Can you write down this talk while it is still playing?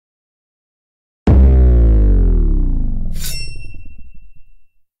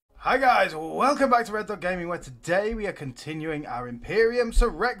Hi guys, welcome back to Red Dot Gaming, where today we are continuing our Imperium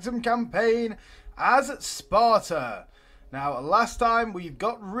Surrectum campaign as Sparta. Now, last time we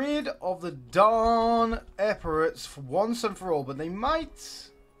got rid of the darn Epeiros for once and for all, but they might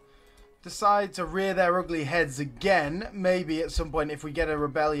decide to rear their ugly heads again, maybe at some point if we get a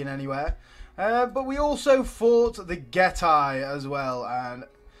rebellion anywhere. But we also fought the Getae as well, and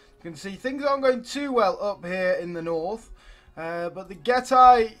you can see things aren't going too well up here in the north. But the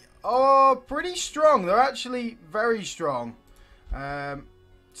Getae are pretty strong. They're actually very strong.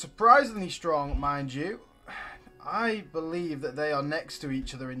 Surprisingly strong, mind you. I believe that they are next to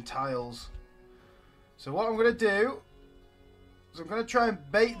each other in tiles. So what I'm going to do is I'm going to try and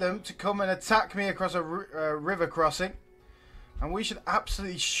bait them to come and attack me across a river crossing. And we should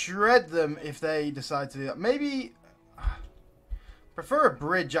absolutely shred them if they decide to do that. Maybe prefer a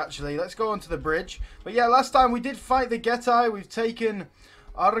bridge, actually. Let's go onto the bridge. But yeah, last time we did fight the Getae. We've taken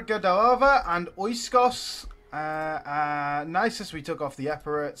Argadava and Oiskos. Nisus we took off the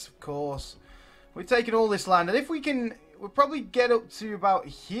Epeiros, of course. We've taken all this land. And if we can, we'll probably get up to about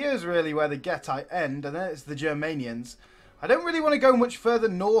here's really where the Getae end. And then it's the Germanians. I don't really want to go much further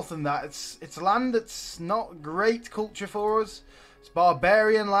north than that. It's land that's not great culture for us. It's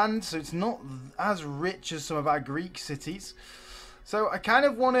barbarian land, so it's not as rich as some of our Greek cities. So I kind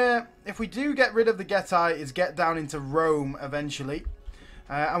of want to, if we do get rid of the Getae, is get down into Rome eventually.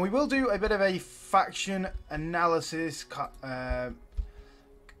 And we will do a bit of a faction analysis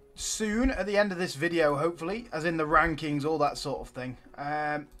soon at the end of this video, hopefully. As in the rankings, all that sort of thing.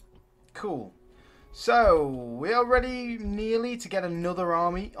 Cool. So, we are ready nearly to get another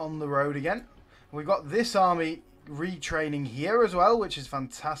army on the road again. We've got this army retraining here as well, which is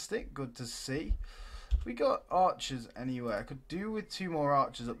fantastic. Good to see. We got archers anywhere. I could do with 2 more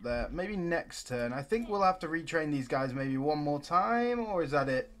archers up there. Maybe next turn. I think we'll have to retrain these guys maybe one more time. Or is that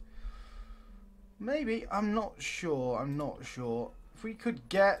it? Maybe. I'm not sure. I'm not sure. If we could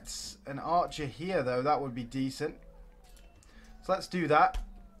get an archer here, though, that would be decent. So let's do that.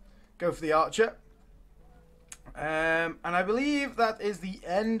 Go for the archer. And I believe that is the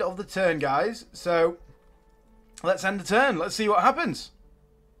end of the turn, guys. So let's end the turn. Let's see what happens.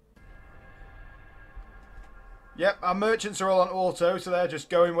 Yep, our merchants are all on auto, so they're just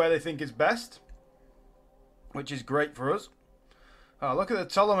going where they think is best, which is great for us. Oh, look at the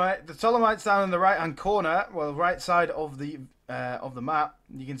Ptolemite. The Ptolemites down in the right-hand corner, well, right side of the map.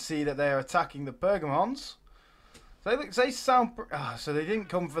 You can see that they are attacking the Pergamons. So they sound. So they didn't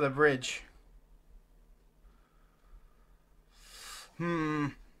come for the bridge.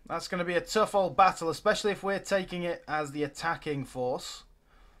 That's going to be a tough old battle, especially if we're taking it as the attacking force.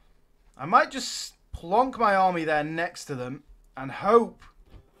 I might just plonk my army there next to them and hope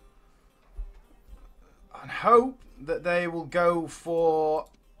that they will go for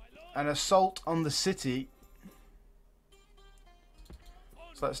an assault on the city.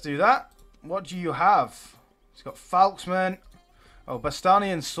 So let's do that. What do you have? He's got Falksmen. Oh,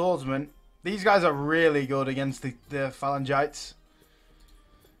 Bastanian Swordsmen. These guys are really good against the Phalangites.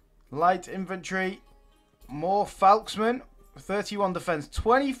 Light infantry. More Falksmen. 31 defense,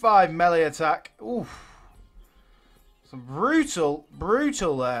 25 melee attack. Oof. Some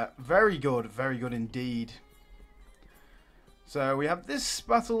brutal there. Very good indeed. So we have this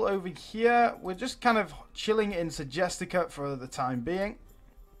battle over here. We're just kind of chilling in Segestica for the time being.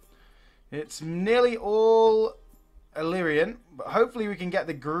 It's nearly all Illyrian, but hopefully we can get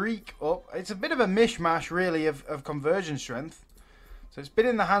the Greek up. It's a bit of a mishmash, really, of conversion strength. So it's been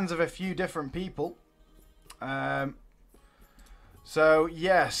in the hands of a few different people. So,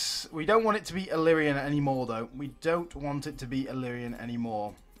 yes, we don't want it to be Illyrian anymore, though. We don't want it to be Illyrian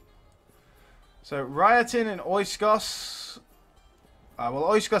anymore. So, Riotin and Oiskos. Well,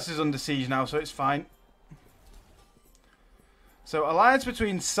 Oiskos is under siege now, so it's fine. So, alliance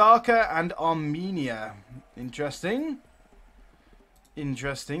between Saka and Armenia. Interesting.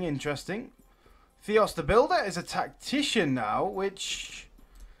 Interesting. Theos the Builder is a tactician now, which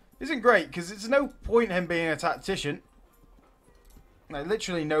isn't great, because there's no point him being a tactician. No,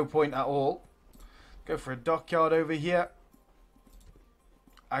 literally no point at all. Go for a dockyard over here.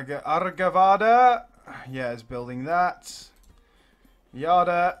 Argavada. Yeah, is building that.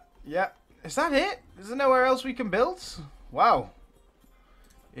 Yada. Yeah. Is that it? Is there nowhere else we can build? Wow.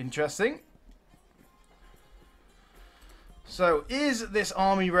 Interesting. So, is this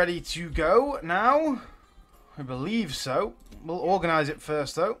army ready to go now? I believe so. We'll organise it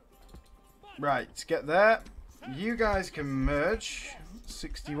first, though. Right, get there. You guys can merge.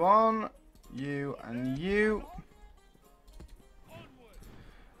 61, you and you.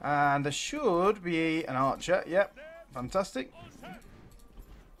 And there should be an archer. Yep, fantastic.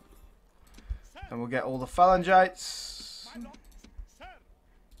 And we'll get all the phalangites.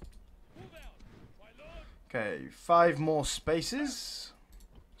 Okay, 5 more spaces.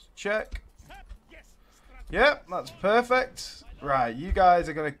 Let's check. Yep, that's perfect. Right, you guys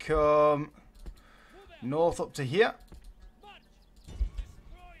are going to come north up to here.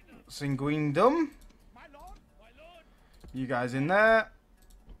 Sanguindum. You guys in there.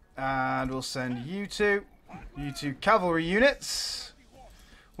 And we'll send you two cavalry units.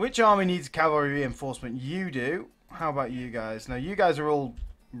 Which army needs cavalry reinforcement? You do. How about you guys? Now, you guys are all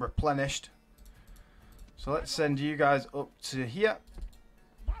replenished. So let's send you guys up to here.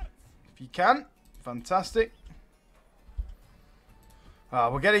 If you can. Fantastic.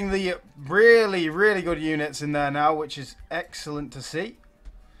 We're getting the really, really good units in there now, which is excellent to see.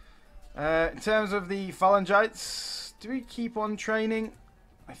 In terms of the phalangites, do we keep on training?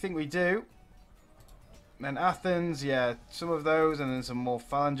 I think we do. And then Athens, yeah, some of those, and then some more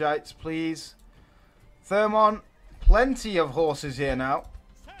phalangites, please. Thermon, plenty of horses here now.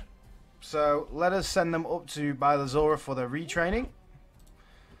 So let us send them up to Bailazora for their retraining.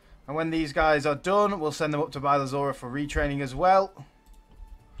 And when these guys are done, we'll send them up to Bailazora for retraining as well.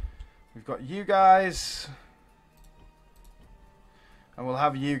 We've got you guys. And we'll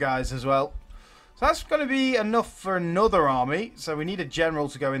have you guys as well. So that's going to be enough for another army. So we need a general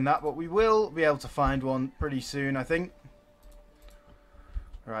to go in that. But we will be able to find one pretty soon, I think.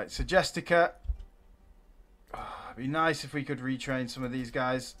 Alright, Segestica. Oh, it'd be nice if we could retrain some of these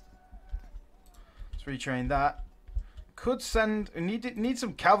guys. Let's retrain that. Could send... Need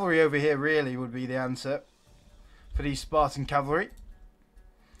some cavalry over here, really, would be the answer. For these Spartan cavalry.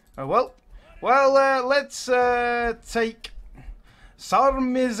 Oh, well. Well, let's take...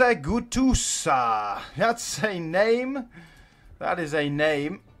 Sarmizegutusa. That's a name. That is a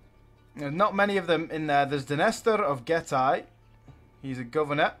name. There's not many of them in there. There's Denester of Getae. He's a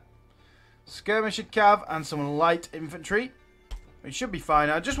governor. Skirmisher cav and some light infantry. It should be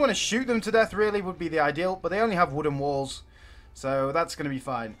fine. I just want to shoot them to death, really, would be the ideal. But they only have wooden walls. So that's going to be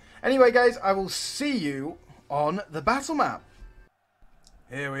fine. Anyway, guys, I will see you on the battle map.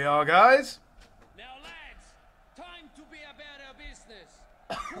 Here we are, guys.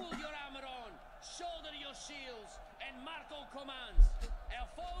 Pull your armor on, shoulder your shields, and mark all commands. Our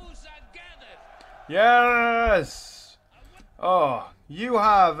foes are gathered. Yes. Oh, you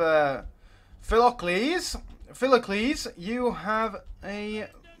have Philocles. Philocles, you have a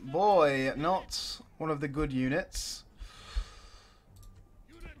boy, not one of the good units.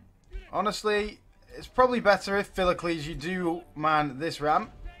 Honestly, it's probably better if Philocles you do man this ramp.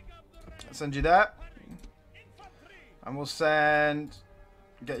 I'll send you there. And we'll send...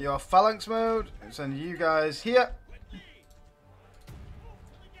 Get your phalanx mode and send you guys here.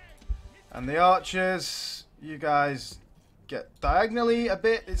 And the archers, you guys get diagonally a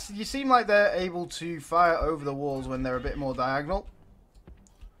bit. You seem like they're able to fire over the walls when they're a bit more diagonal.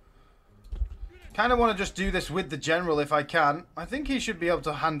 Kind of want to just do this with the general if I can. I think he should be able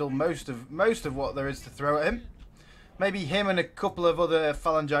to handle most of what there is to throw at him. Maybe him and a couple of other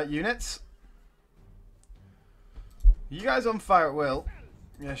phalangite units. You guys on fire at will.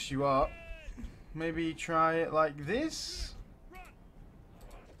 Yes, you are. Maybe try it like this.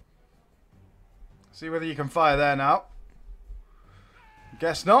 See whether you can fire there now.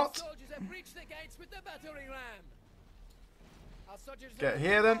 Guess not. Get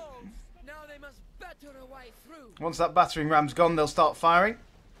here then. Once that battering ram's gone, they'll start firing.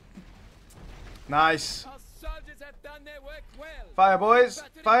 Nice. Fire, boys.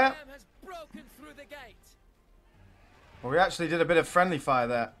 Fire. Well, we actually did a bit of friendly fire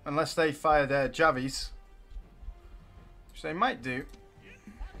there. Unless they fired Javis. Which they might do.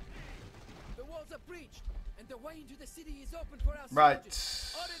 The walls are breached, and the way into the city is open for our right.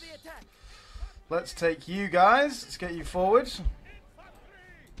 soldiers. Order the attack. Let's take you guys. Let's get you forward.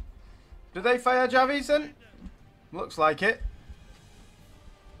 Did they fire Javis then? Looks like it.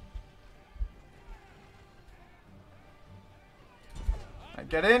 Right,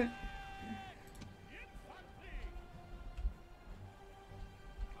 get in.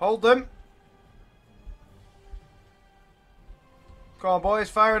 Hold them. Come on, boys.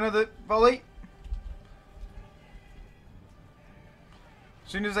 Fire another volley.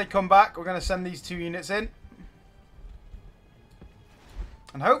 As soon as they come back, we're going to send these 2 units in.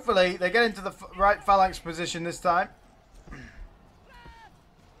 And hopefully, they get into the right phalanx position this time.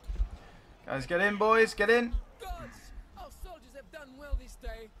 Guys, get in, boys. Get in. Gods, our soldiers have done well this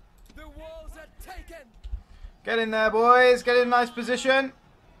day. The walls are taken. Get in there, boys. Get in nice position.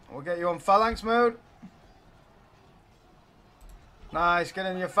 We'll get you on phalanx mode. Nice. Get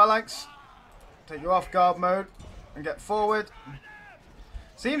in your phalanx. Take you off guard mode and get forward.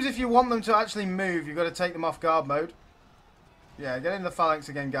 Seems if you want them to actually move, you've got to take them off guard mode. Yeah, get in the phalanx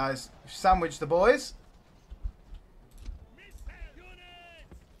again, guys. Sandwich the boys.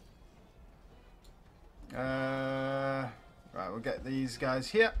 Right, we'll get these guys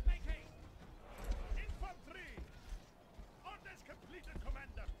here.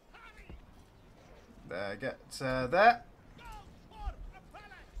 There, get there.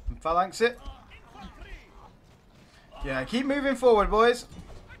 And phalanx it. Yeah, keep moving forward, boys.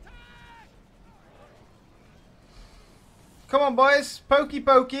 Come on, boys. Pokey,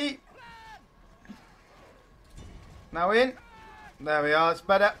 pokey. Now in. There we are. It's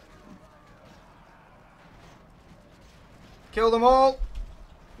better. Kill them all.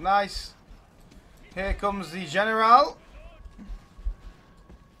 Nice. Here comes the general.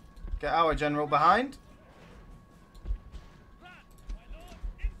 Get our general behind.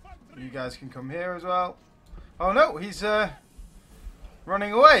 You guys can come here as well. Oh no, he's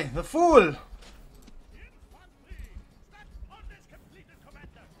running away. The fool.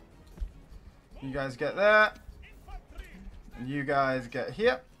 You guys get there. And you guys get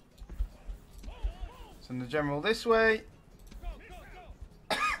here. Send the general this way.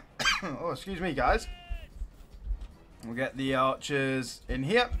 Oh, excuse me, guys. We'll get the archers in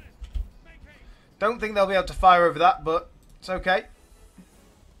here. Don't think they'll be able to fire over that, but it's okay.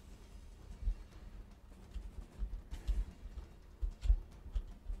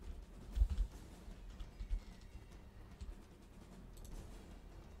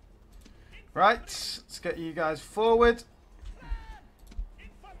 Right, let's get you guys forward. Let's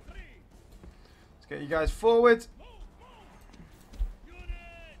get you guys forward.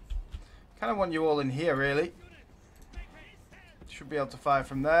 Kind of want you all in here, really. Should be able to fire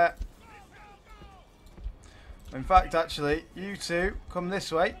from there. In fact, actually, you two come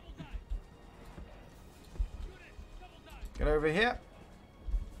this way. Get over here.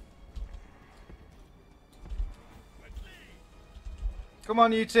 Come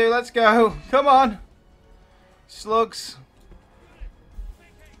on, you two, let's go. Come on. Slugs.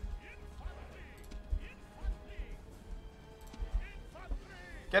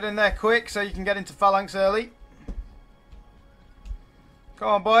 Get in there quick so you can get into phalanx early. Come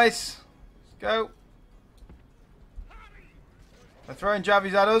on, boys. Let's go. They're throwing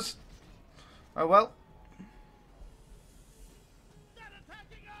jabbies at us. Oh well.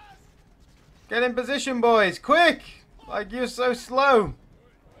 Get in position, boys. Quick! Like, you're so slow.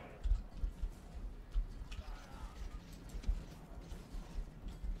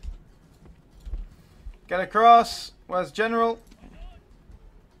 Get across. Where's General?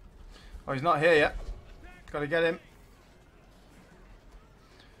 Oh, he's not here yet. Gotta get him.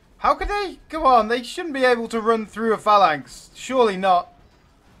 How could they? Come on, they shouldn't be able to run through a phalanx. Surely not.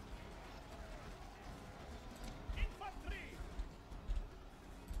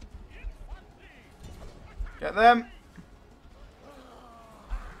 Get them.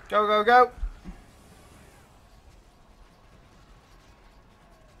 Go, go, go.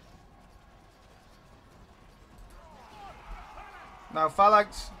 Now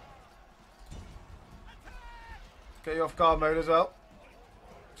phalanx. Get you off guard mode as well.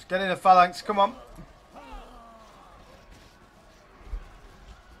 Just get in a phalanx, come on.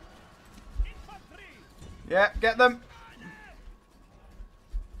 Yeah, get them.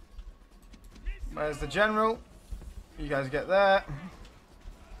 Where's the general? You guys get there.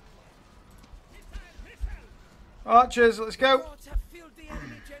 Archers, let's go.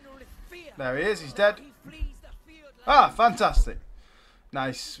 There he is, he's dead. Ah, fantastic.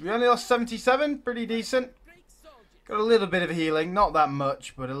 Nice. We only lost 77, pretty decent. Got a little bit of healing, not that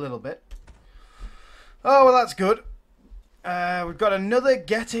much, but a little bit. Oh, well, that's good. We've got another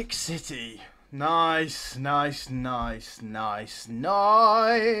Getic city. Nice, nice, nice, nice,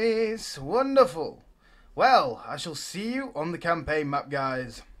 nice. Wonderful. Well, I shall see you on the campaign map,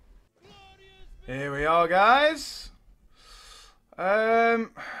 guys. Here we are, guys. I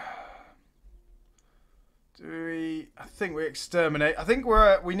think we exterminate. I think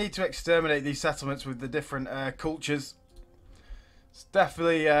we need to exterminate these settlements with the different cultures. It's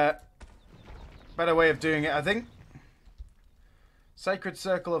definitely a better way of doing it, I think. Sacred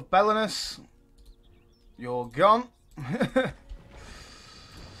Circle of Belenus. You're gone. Let's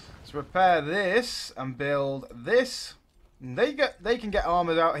repair this and build this. And they can get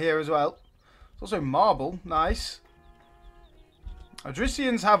armors out here as well. It's also marble. Nice.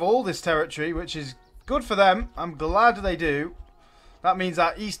 Odrysians have all this territory, which is good for them. I'm glad they do. That means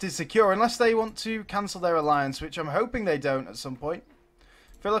our east is secure, unless they want to cancel their alliance, which I'm hoping they don't at some point.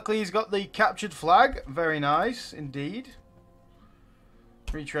 Philocles got the captured flag. Very nice indeed.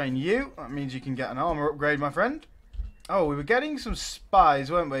 Retrain you. That means you can get an armor upgrade, my friend. Oh, we were getting some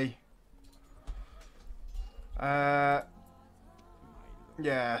spies, weren't we? Yeah,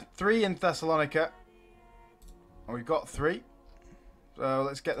 3 in Thessalonica. Oh, we've got 3. So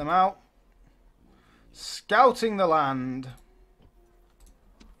let's get them out. Scouting the land.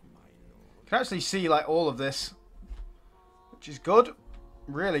 You can actually see like all of this, which is good.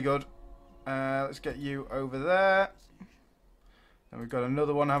 Really good. Let's get you over there. Then we've got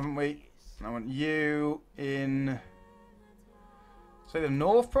another one, haven't we? I want you in, say, the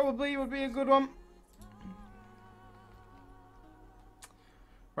north probably would be a good one.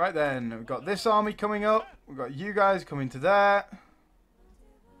 Right then, we've got this army coming up. We've got you guys coming to there.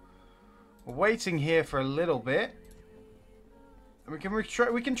 We're waiting here for a little bit. And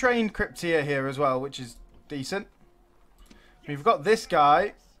we can train Cryptia here as well, which is decent. We've got this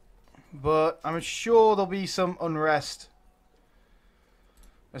guy, but I'm sure there'll be some unrest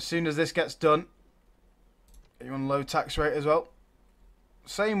as soon as this gets done. You on low tax rate as well.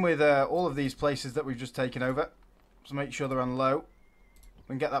 Same with all of these places that we've just taken over. So make sure they're on low.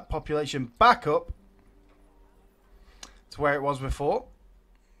 We can get that population back up to where it was before.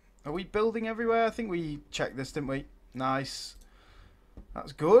 Are we building everywhere? I think we checked this, didn't we? Nice.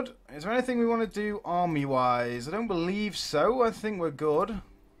 That's good. Is there anything we want to do army-wise? I don't believe so. I think we're good.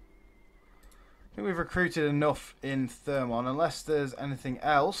 I think we've recruited enough in Thermon, unless there's anything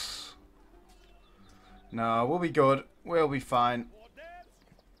else. No, we'll be good. We'll be fine.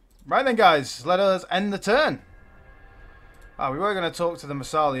 Right then, guys. Let us end the turn. We were going to talk to the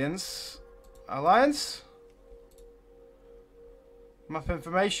Massalians. Alliance? Map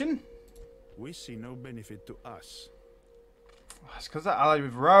information? We see no benefit to us. It's because they're allied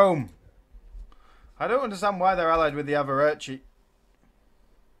with Rome. I don't understand why they're allied with the Avarci.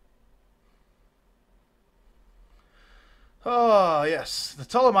 Oh, yes. The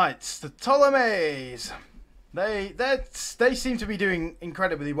Ptolemites. The Ptolemies. They seem to be doing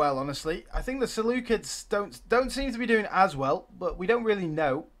incredibly well, honestly. I think the Seleucids don't seem to be doing as well, but we don't really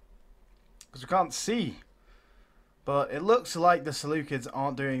know because we can't see. But it looks like the Seleucids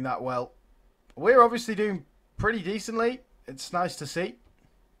aren't doing that well. We're obviously doing pretty decently. It's nice to see.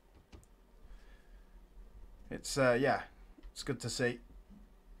 It's yeah, it's good to see.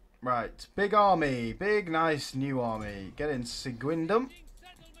 Right, big army, big nice new army. Get in Seguindum.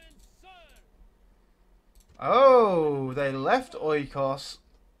 Oh, they left Oikos.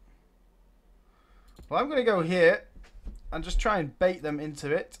 Well, I'm going to go here and just try and bait them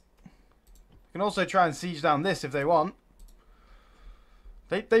into it. You can also try and siege down this if they want.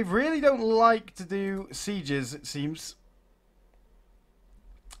 They really don't like to do sieges, it seems.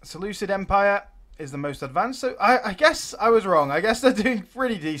 Seleucid Empire is the most advanced, so I guess I was wrong. I guess they're doing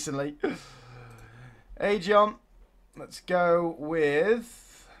pretty decently. Aegeon, let's go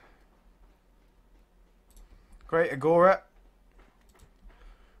with Great Agora.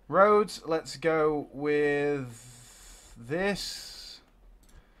 Rhodes, let's go with this.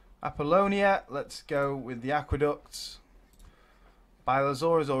 Apollonia, let's go with the aqueducts.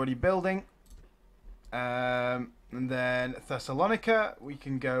 Bilazor is already building. And then Thessalonica, we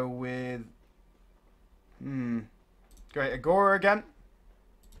can go with Great Agora again.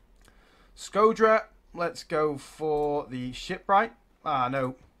 Skodra, let's go for the shipwright.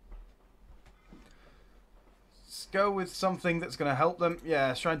 No. Let's go with something that's going to help them.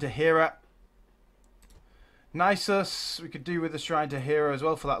 Yeah, Shrine to Hera. Nisus, we could do with the Shrine to Hera as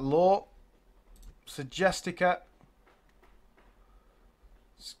well for that law. Segestica.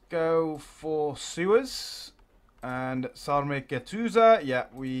 Let's go for Suez. And Sarmigetuza. Yeah,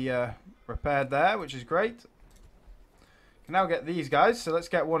 we repaired there, which is great. Can now get these guys. So let's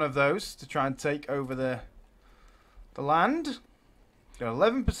get one of those to try and take over the land. Got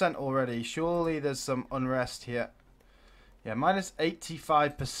 11% already. Surely there's some unrest here. Yeah, minus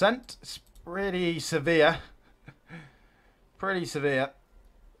 85%. It's pretty severe. Pretty severe.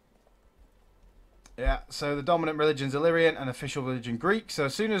 Yeah, so the dominant religion's Illyrian and official religion Greek. So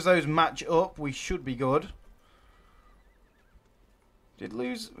as soon as those match up, we should be good.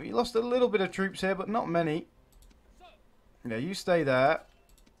 We lost a little bit of troops here, but not many. Yeah, you stay there.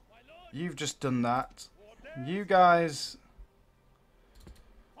 You've just done that. You guys.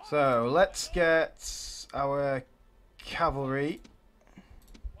 So let's get our cavalry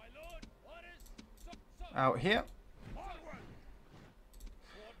out here.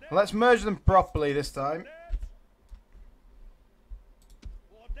 Let's merge them properly this time.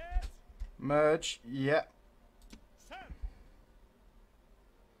 Merge, yeah.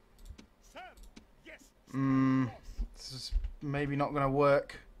 This is maybe not going to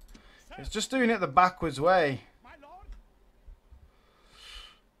work. It's just doing it the backwards way.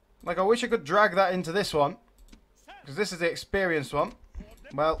 Like, I wish I could drag that into this one. Because this is the experienced one.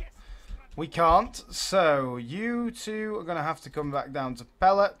 Well, we can't. So, you two are going to have to come back down to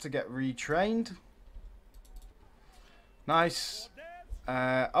Pella to get retrained. Nice.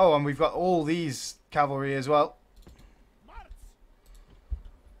 Oh, and we've got all these cavalry as well.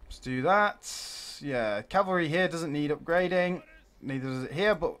 Let's do that. Yeah, cavalry here doesn't need upgrading. Neither does it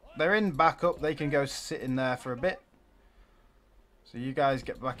here, but they're in backup. They can go sit in there for a bit. So you guys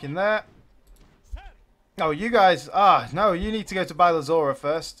get back in there. Oh, you guys... Ah, no, you need to go to Bilazora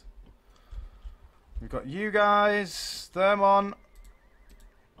first. We've got you guys. Thermon.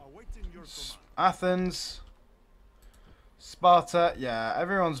 Athens. Sparta. Yeah,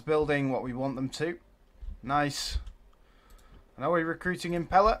 everyone's building what we want them to. Nice. And are we recruiting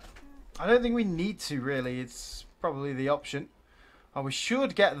Impeller? I don't think we need to, really. It's probably the option. Oh, we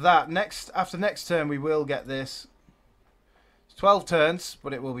should get that. After next turn, we will get this. It's 12 turns,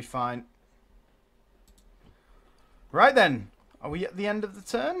 but it will be fine. Right then. Are we at the end of the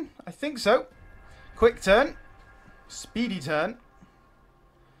turn? I think so. Quick turn. Speedy turn.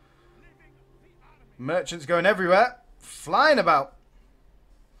 Merchants going everywhere. Flying about.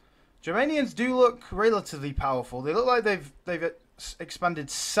 Germanians do look relatively powerful. They look like they've expanded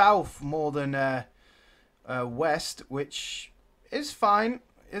south more than west, which is fine.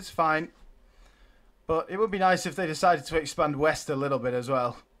 It's fine. But it would be nice if they decided to expand west a little bit as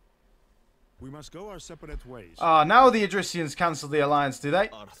well. We must go our separate ways. Ah, now the Adricians cancel the alliance, do they?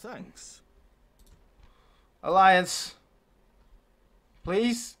 Our thanks. Alliance.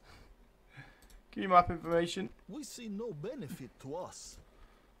 Please. Give me map information. We see no benefit to us.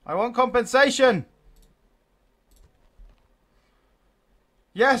 I want compensation.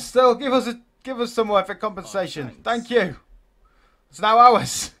 Yes, they'll give us somewhere for compensation. Thank you. It's now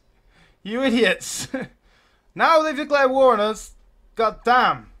ours. You idiots. Now they've declared war on us. God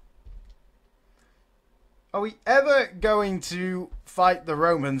damn. Are we ever going to fight the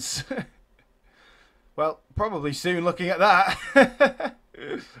Romans? Well, probably soon looking at that.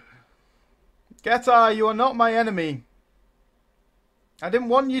 Getae, you are not my enemy. I didn't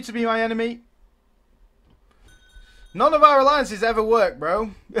want you to be my enemy. None of our alliances ever work,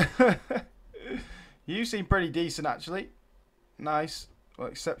 bro. You seem pretty decent, actually. Nice. Well,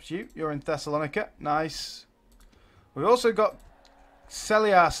 except you. You're in Thessalonica. Nice. We've also got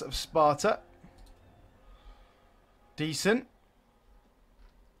Celias of Sparta. Decent.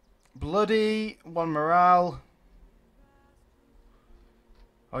 Bloody. One morale.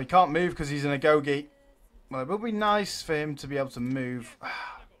 Oh, he can't move because he's in a Gogi. Well, it would be nice for him to be able to move.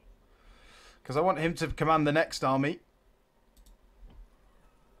 Because I want him to command the next army.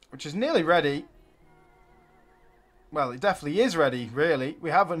 Which is nearly ready. Well, it definitely is ready, really. We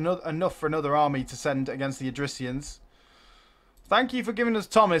have enough for another army to send against the Adricians. Thank you for giving us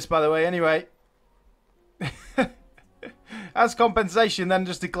Thomas, by the way, anyway. As compensation, then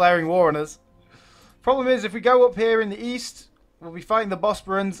just declaring war on us. Problem is, if we go up here in the east, we'll be fighting the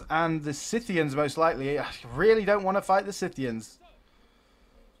Bosporans and the Scythians, most likely. I really don't want to fight the Scythians.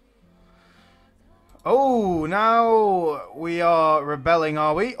 Oh, now we are rebelling,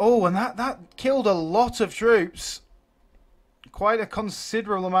 are we? Oh, and that killed a lot of troops. Quite a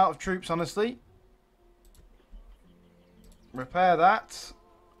considerable amount of troops, honestly. Repair that.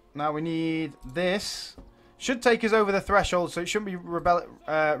 Now we need this. Should take us over the threshold, so it shouldn't be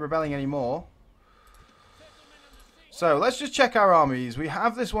rebelling anymore. So, let's just check our armies. We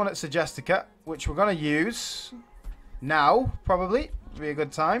have this one at Segestica, which we're going to use now, probably. It'll be a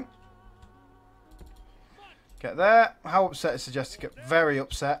good time. Get there. How upset is Segestica? Very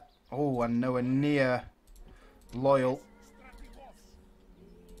upset. Oh, and nowhere near loyal.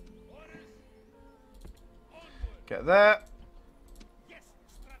 Get there.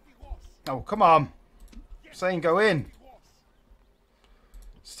 Oh, come on. I'm saying go in.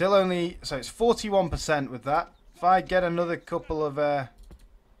 Still only... So it's 41% with that. If I get another couple of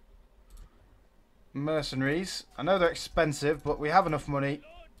mercenaries. I know they're expensive, but we have enough money.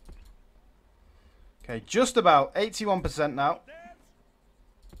 Okay, just about 81% now.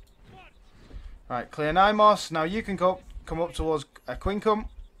 Right, clear Nymos. Now you can come up towards Quincum.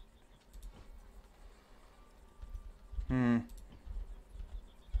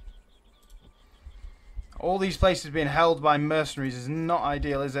 All these places being held by mercenaries is not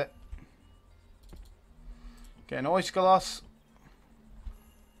ideal, is it? Getting Oiskalos.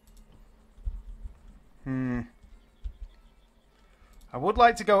 I would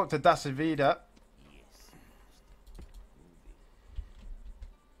like to go up to Dasavida.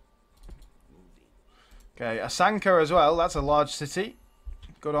 Okay, Asanka as well. That's a large city.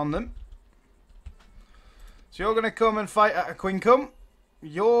 Good on them. So you're going to come and fight at Aquincum.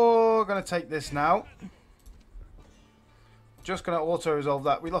 You're going to take this now. just going to auto-resolve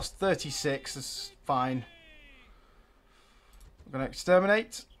that. We lost 36. That's fine. We're going to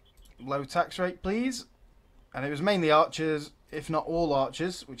exterminate. Low tax rate, please. And it was mainly archers, if not all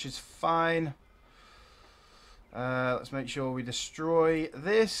archers, which is fine. Let's make sure we destroy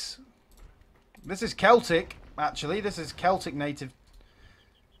this. This is Celtic, actually. This is Celtic native.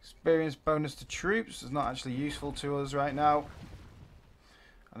 Experience bonus to troops. It's not actually useful to us right now.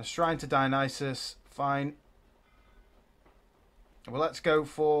 And a shrine to Dionysus. Fine. Well, let's go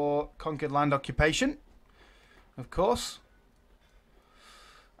for conquered land occupation. Of course.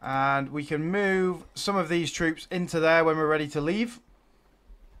 And we can move some of these troops into there when we're ready to leave.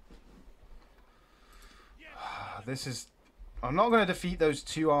 This is... I'm not going to defeat those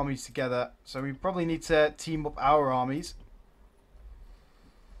two armies together. So we probably need to team up our armies.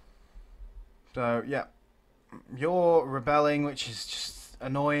 So, yeah. You're rebelling, which is just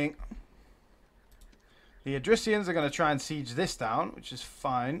annoying. The Adricians are going to try and siege this down, which is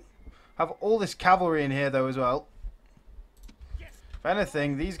fine. Have all this cavalry in here, though, as well. If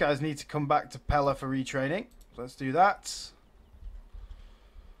anything, these guys need to come back to Pella for retraining. So let's do that.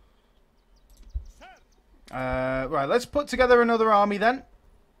 Right, let's put together another army then.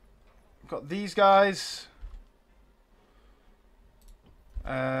 Got these guys.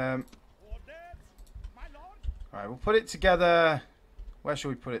 Alright, we'll put it together. Where should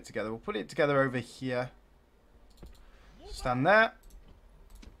we put it together? We'll put it together over here. Stand there.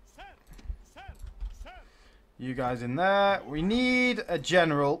 You guys in there. We need a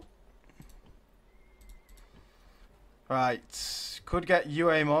general. Right. Could get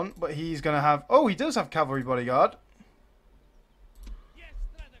Uaimon, but he's going to have... Oh, he does have cavalry bodyguard.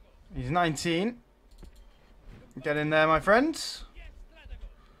 He's 19. Get in there, my friends.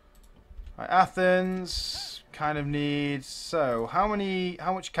 Right, Athens kind of needs... So, how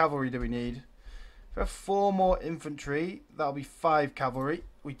much cavalry do we need? If we have 4 more infantry, that'll be 5 cavalry.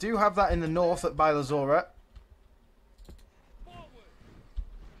 We do have that in the north at Bailazora.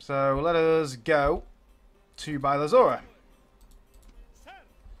 So let us go to Bailazora.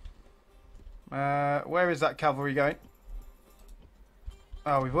 Where is that cavalry going?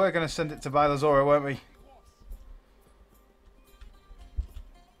 Oh, we were going to send it to Bailazora, weren't we?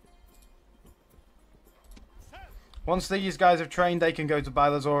 Once these guys have trained, they can go to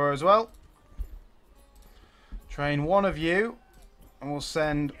Bailazora as well. Train 1 of you, and we'll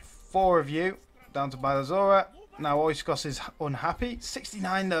send 4 of you down to Bailazora. Now Oiskos is unhappy.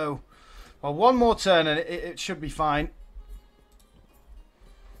 69 though. Well, 1 more turn and it should be fine.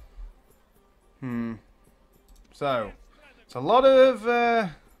 So, it's a lot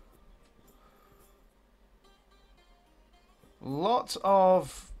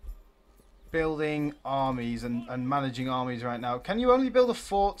of building armies and managing armies right now. Can you only build a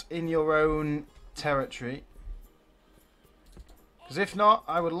fort in your own territory? Because if not,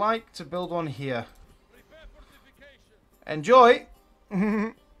 I would like to build one here. Enjoy.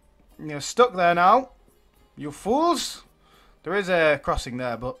 You're stuck there now. You fools. There is a crossing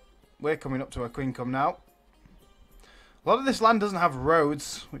there, but we're coming up to a quincum now. A lot of this land doesn't have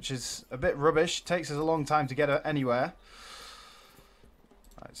roads, which is a bit rubbish. Takes us a long time to get anywhere.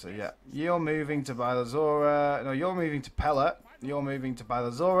 Right, so yeah. You're moving to Bailazora. No, you're moving to Pella. You're moving to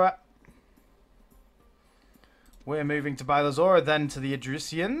Bailazora. We're moving to Bailazora, then to the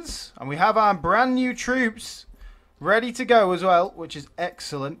Adricians. And we have our brand new troops ready to go as well, which is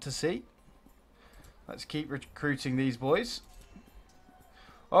excellent to see. Let's keep recruiting these boys.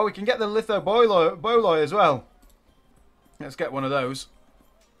 Oh, we can get the Litho Boloi as well. Let's get one of those.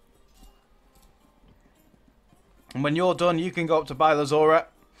 And when you're done, you can go up to Bailazora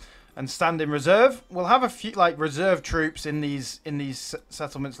and stand in reserve. We'll have a few like reserve troops in these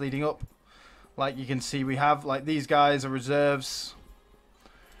settlements leading up. Like you can see, we have like these guys are reserves,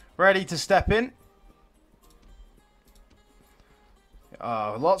 ready to step in.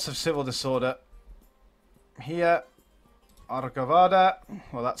 Oh, lots of civil disorder. Here, Arcavada.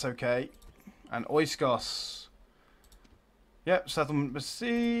 Well, that's okay. And Oiskos. Yep, settlement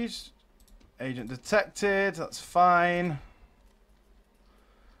besieged. Agent detected. That's fine.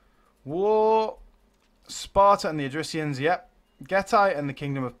 War. Sparta and the Adricians. Yep. Getae and the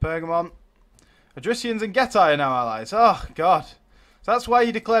Kingdom of Pergamon. Adricians and Getae are now allies. Oh, God. So that's why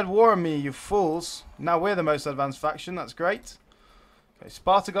you declared war on me, you fools. Now we're the most advanced faction. That's great. Okay,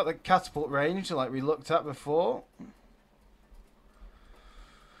 Sparta got the catapult range like we looked at before.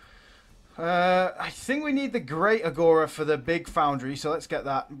 I think we need the Great Agora for the big foundry, so let's get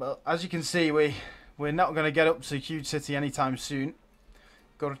that. But as you can see, we're not going to get up to Huge City anytime soon.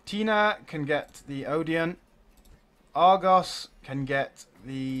 Gortina can get the Odeon. Argos can get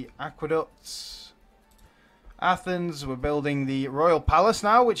the aqueducts. Athens, we're building the Royal Palace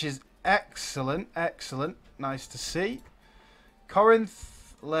now, which is excellent, excellent. Nice to see.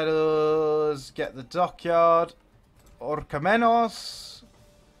 Corinth, let us get the dockyard. Orchomenos.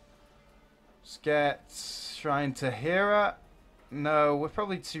 Let's get Shrine to Hera. No, we're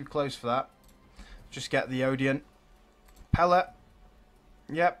probably too close for that. Just get the Odeon. Pella.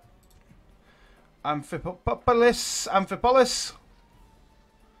 Yep. Amphipolis.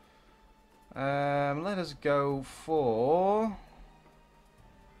 Let us go for...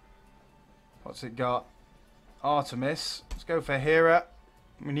 What's it got? Artemis. Let's go for Hera.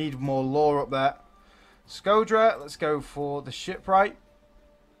 We need more lore up there. Skodra. Let's go for the shipwright.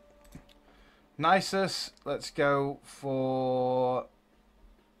 Nisus. Let's go for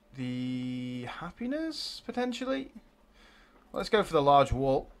the happiness, potentially. Let's go for the large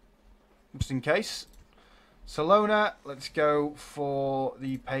wall, just in case. Salona, let's go for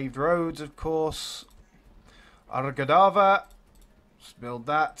the paved roads, of course. Argadava, let's build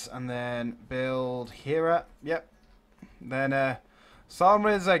that, and then build Hera. Yep. Then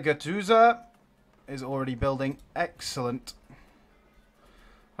Salmriza Gatuza is already building. Excellent.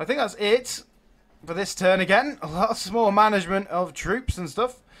 I think that's it for this turn again. A lot of small management of troops and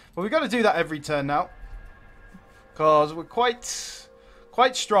stuff. But we've got to do that every turn now. Because we're quite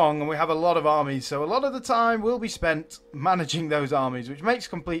strong and we have a lot of armies. So a lot of the time will be spent managing those armies, which makes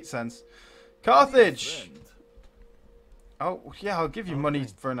complete sense. Carthage. Oh, yeah, I'll give you money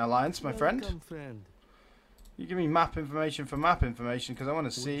for an alliance, my friend. You give me map information for map information because I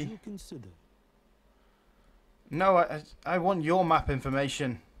want to see. No, I want your map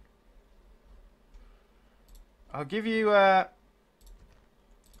information. I'll give you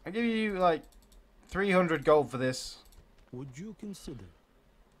like 300 gold for this. Would you consider?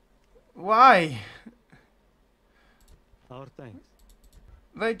 Why? Our thanks.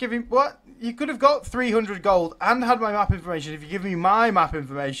 They give you what? You could have got 300 gold and had my map information if you give me my map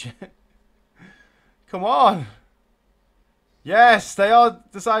information. Come on. Yes, they are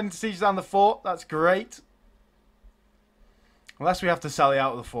deciding to siege down the fort. That's great. Unless we have to sally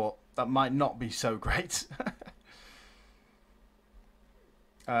out of the fort. That might not be so great.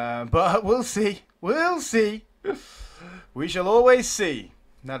 But we'll see. We'll see. We shall always see.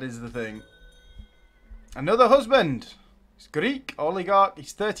 That is the thing. Another husband. He's Greek, oligarch.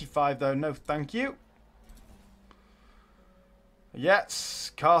 He's 35 though. No thank you.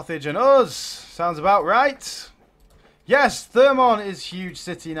 Yes, Carthage and us. Sounds about right. Yes, Thermon is huge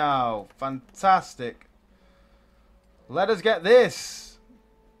city now. Fantastic. Let us get this.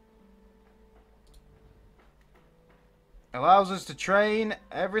 Allows us to train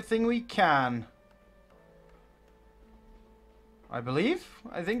everything we can. I believe.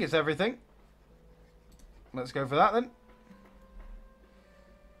 I think it's everything. Let's go for that then.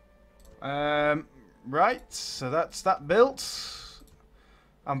 Right, so that's that built.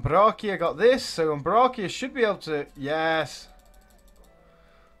 Ambracia got this, so Ambracia should be able to... Yes.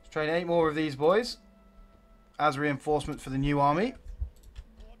 Let's train 8 more of these boys. As reinforcement for the new army.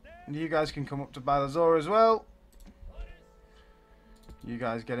 And you guys can come up to Bylazora as well. You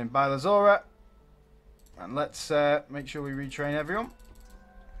guys get in Bylazora. And let's make sure we retrain everyone.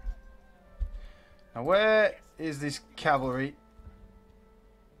 Now where is this cavalry?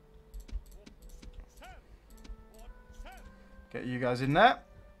 Get you guys in there.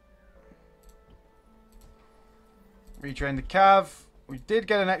 Retrain the cav. We did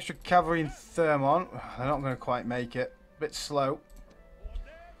get an extra cavalry in Thermon. They're not going to quite make it. A bit slow.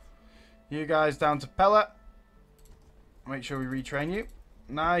 You guys down to Pella. Make sure we retrain you.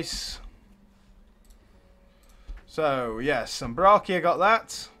 Nice. So, yes, Ambracia got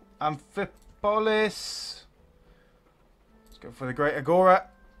that. Amphipolis. Let's go for the Great Agora.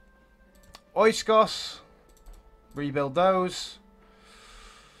 Oiskos. Rebuild those.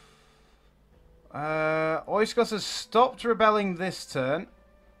 Oiskos has stopped rebelling this turn.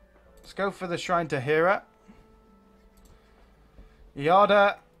 Let's go for the Shrine to Hera.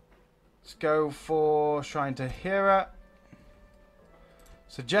 Iada. Let's go for Shrine to Hera.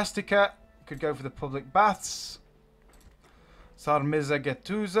 Segestica. Could go for the public baths. Sarmiza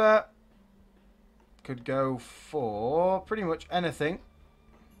Getuza. Could go for pretty much anything.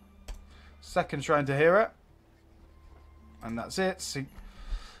 Second Shrine to Hera. And that's it.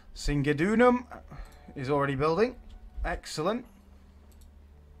 Singidunum is already building. Excellent.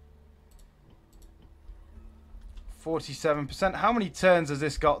 47%. How many turns has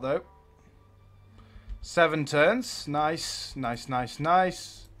this got though? 7 turns. Nice. Nice, nice,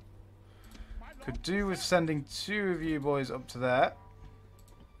 nice. Could do with sending 2 of you boys up to there.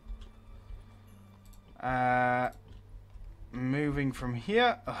 Moving from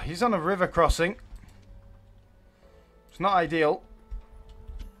here. Oh, he's on a river crossing. It's not ideal.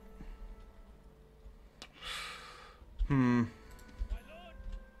 Can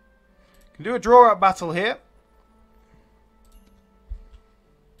do a draw-out battle here.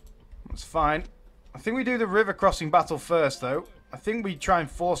 That's fine. I think we do the river crossing battle first, though. I think we try and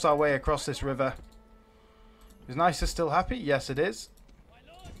force our way across this river. Is Nysa still happy? Yes, it is.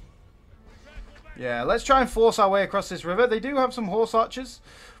 Yeah, let's try and force our way across this river. They do have some horse archers,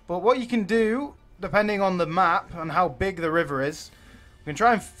 but what you can do, depending on the map and how big the river is, we can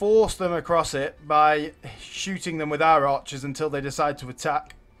try and force them across it by shooting them with our archers until they decide to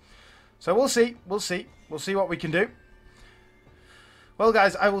attack. So we'll see. We'll see. We'll see what we can do. Well,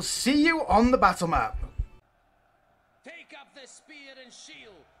 guys, I will see you on the battle map. Take up the spear and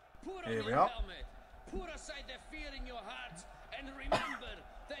shield. Put on Here we your are. helmet. Put aside the fear in your heart, and remember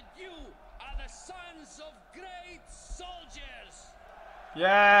that you are the sons of great soldiers.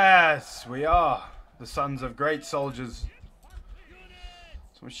 Yes, we are the sons of great soldiers.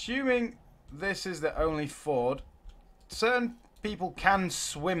 So I'm assuming this is the only ford. Certain people can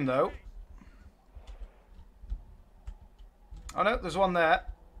swim, though. Oh no, there's one there.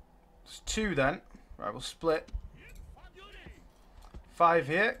 There's two then. Right, we'll split. 5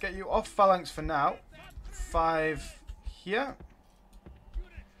 here. Get you off phalanx for now. 5 here.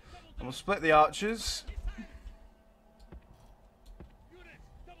 And we'll split the archers.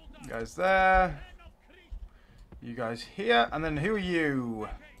 You guys there. You guys here. And then who are you?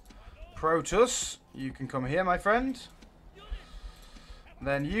 Protus. You can come here, my friend.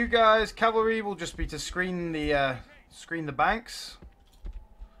 Then you guys, cavalry, will just be to screen the banks.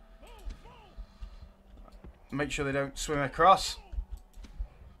 Make sure they don't swim across.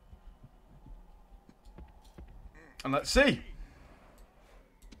 And let's see.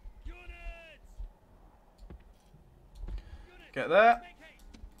 Get there.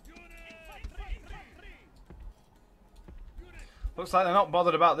 Looks like they're not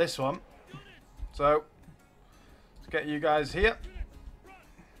bothered about this one. So, let's get you guys here.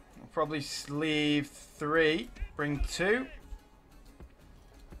 I'll probably leave 3. Bring 2.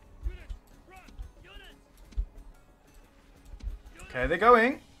 Okay, they're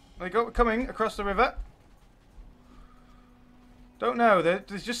going. Coming across the river. Don't know. They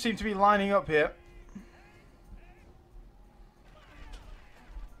just seem to be lining up here.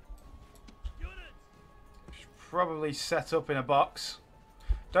 Should probably set up in a box.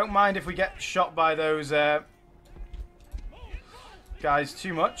 Don't mind if we get shot by those guys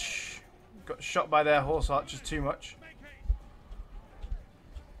too much. Got shot by their horse archers too much.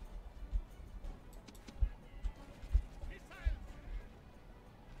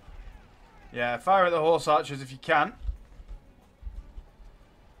 Yeah, fire at the horse archers if you can.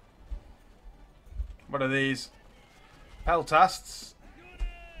 What are these? Peltasts.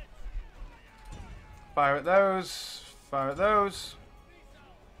 Fire at those. Fire at those.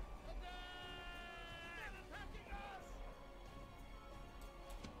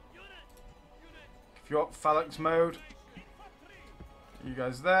 If you're up phalanx mode. You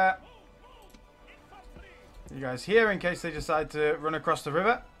guys there. You guys here in case they decide to run across the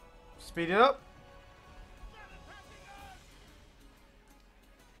river. Speed it up.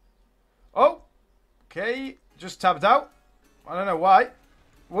 Oh! Okay, just tabbed out. I don't know why.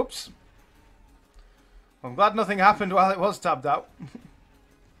 Whoops. I'm glad nothing happened while it was tabbed out.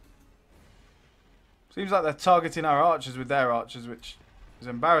 Seems like they're targeting our archers with their archers, which is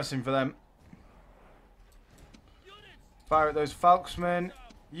embarrassing for them. Fire at those falksmen.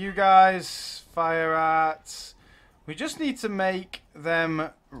 You guys, fire at... We just need to make them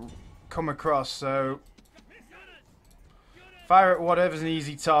come across, so... Fire at whatever's an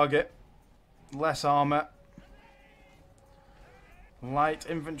easy target. Less armor. Light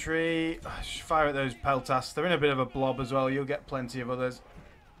infantry. Fire at those peltasts. They're in a bit of a blob as well. You'll get plenty of others.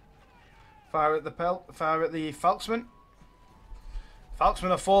 Fire at the falksmen.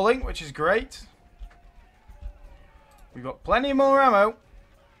 Falksmen are falling, which is great. We've got plenty more ammo.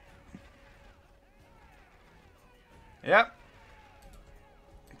 Yep.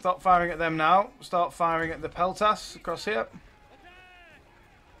 Stop firing at them now. Start firing at the peltasts across here.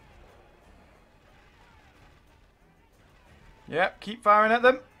 Yep, keep firing at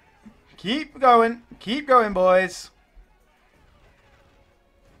them. Keep going. Keep going, boys.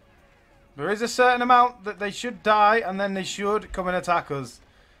 There is a certain amount that they should die, and then they should come and attack us.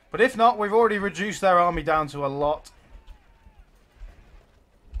 But if not, we've already reduced their army down to a lot.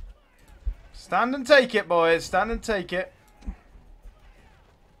 Stand and take it, boys. Stand and take it.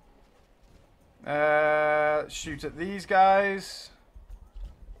 Shoot at these guys.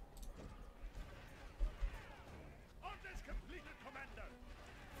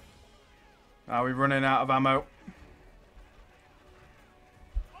 Are we running out of ammo?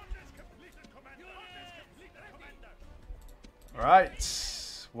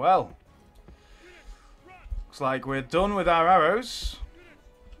 Right. Well. Looks like we're done with our arrows.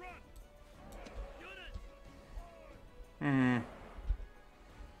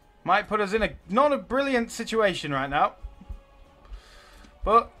 Might put us in a not a brilliant situation right now.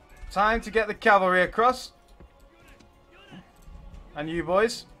 But time to get the cavalry across. And you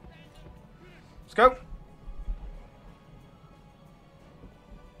boys. Let's go.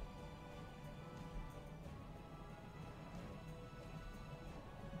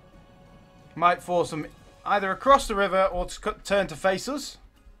 Might force them either across the river or to turn to face us.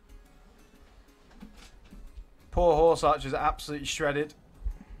 Poor horse archers are absolutely shredded.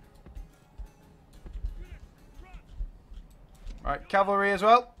 Right, cavalry as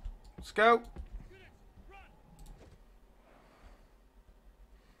well. Let's go.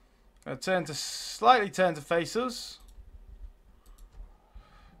 Slightly turn to face us.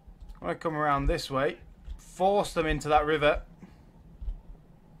 I want to come around this way. Force them into that river.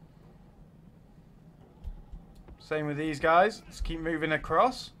 Same with these guys. Let's keep moving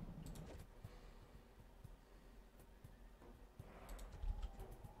across.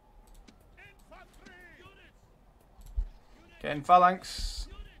 Getting phalanx.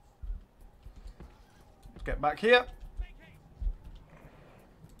 Let's get back here.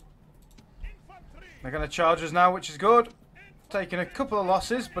 They're going to charge us now, which is good. Taking a couple of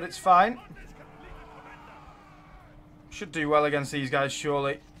losses, but it's fine. Should do well against these guys,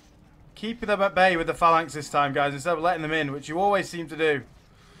 surely. Keeping them at bay with the phalanx this time, guys, instead of letting them in, which you always seem to do.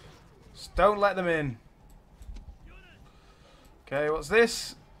 Just don't let them in. Okay, what's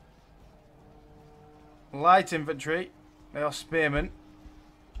this? Light infantry. They are spearmen.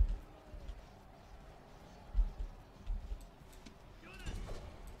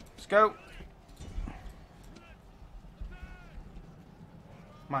 Let's go.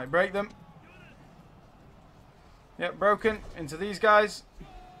 Might break them. Yep, broken. Into these guys.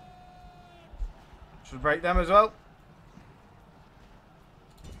 Should break them as well.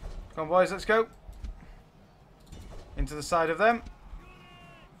 Come on, boys, let's go. Into the side of them.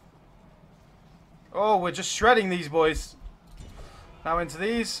 Oh, we're just shredding these boys. Now into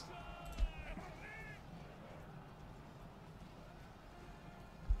these.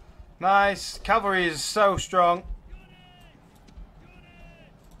 Nice. Cavalry is so strong.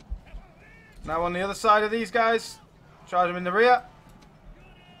 Now on the other side of these guys. Charge them in the rear.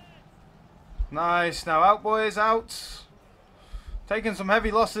 Nice. Now out, boys, out. Taking some heavy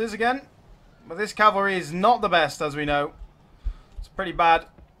losses again. But this cavalry is not the best, as we know. It's pretty bad.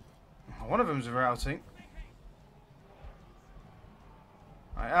 One of them's routing.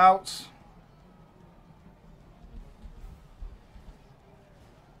 Right, out.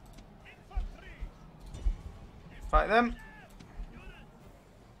 Fight them.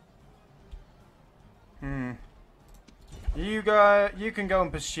 You go. You can go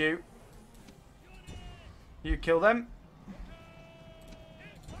and pursue. You kill them.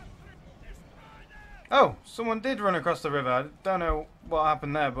 Oh, someone did run across the river. I don't know what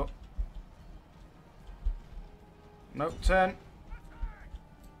happened there, but nope. Turn.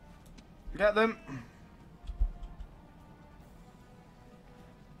 Get them.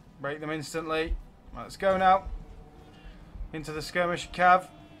 Break them instantly. Right, let's go now. Into the skirmish cav.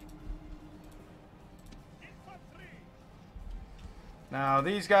 Now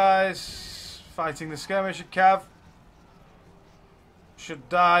these guys fighting the skirmish cav should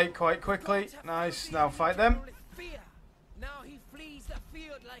die quite quickly. Nice. Now fight them. Now he flees the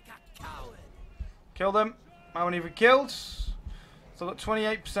field like a coward. Kill them. How many have we killed? So got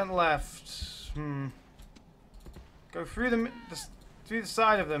 28% left. Go through them, through the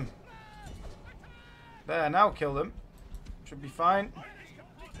side of them. There. Now kill them. Should be fine.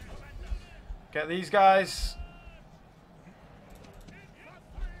 Get these guys.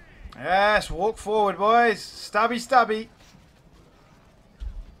 Yes, walk forward, boys. Stabby, stabby.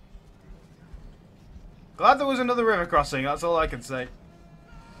 Glad there was another river crossing, that's all I can say.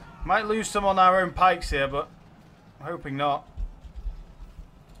 Might lose some on our own pikes here, but I'm hoping not.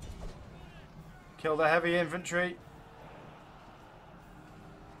 Kill the heavy infantry.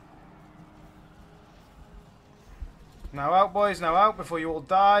 Now out, boys, now out before you all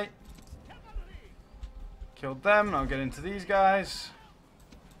die. Killed them, now get into these guys.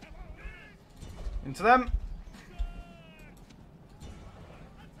 Into them.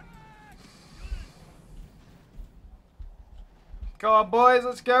 Go on, boys,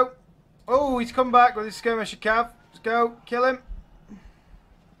 let's go. Oh, he's come back with his skirmisher cav. Let's go, kill him.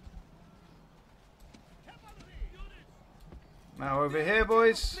 Now over here,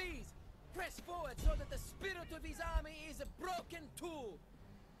 boys. Please press forward so that the spirit of his army is broken too.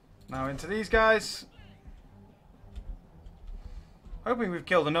 Now into these guys. Hoping we've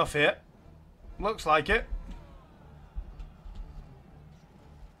killed enough here. Looks like it.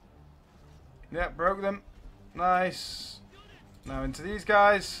 Yeah, broke them. Nice. Now into these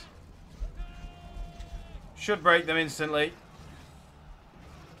guys. Should break them instantly.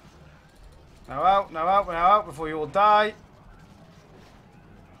 Now out, now out, now out before you all die.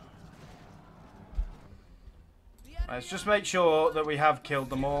 Let's just make sure that we have killed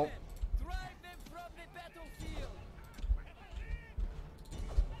them all. Drive them from the battlefield.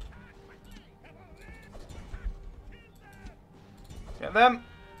 Get them.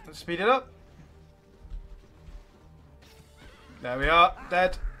 Let's speed it up. There we are.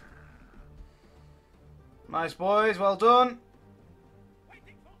 Dead. Nice, boys. Well done.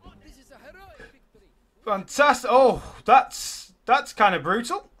 This is a heroic victory. Fantastic. Oh, that's kind of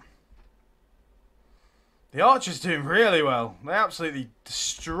brutal. The archers doing really well. They absolutely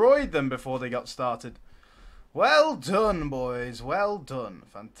destroyed them before they got started. Well done, boys. Well done.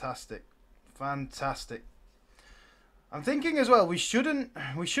 Fantastic. Fantastic. I'm thinking as well, we shouldn't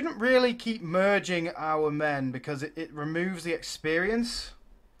really keep merging our men because it removes the experience.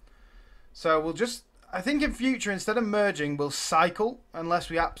 So we'll just, I think in future, instead of merging, we'll cycle unless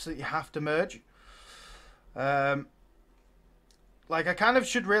we absolutely have to merge. Like, I kind of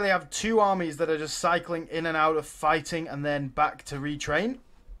should really have 2 armies that are just cycling in and out of fighting and then back to retrain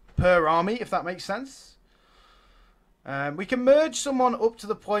per army, if that makes sense. We can merge someone up to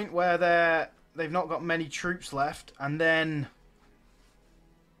the point where they've not got many troops left, and then...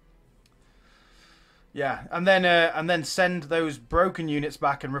 Yeah, and then send those broken units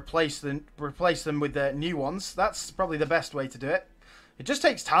back and replace them with their new ones. That's probably the best way to do it. It just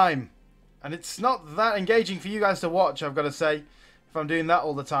takes time. And it's not that engaging for you guys to watch, I've got to say, if I'm doing that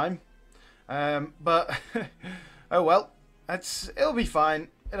all the time. But, oh well. It'll be fine.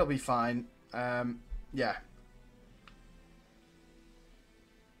 It'll be fine. Yeah.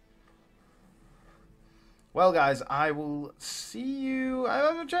 Well, guys, I will see you.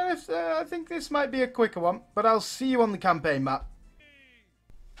 I'm trying to. I think this might be a quicker one, but I'll see you on the campaign map.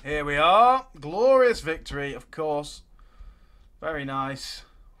 Here we are. Glorious victory, of course. Very nice.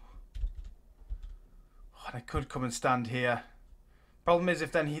 Oh, and I could come and stand here. Problem is,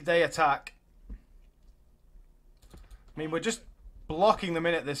 if then they attack. I mean, we're just blocking them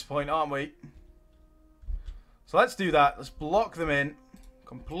in at this point, aren't we? So let's do that. Let's block them in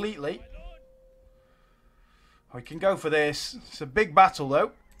completely. We can go for this. It's a big battle,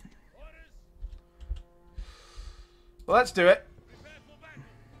 though. Well, let's do it.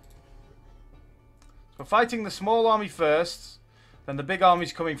 So we're fighting the small army first. Then the big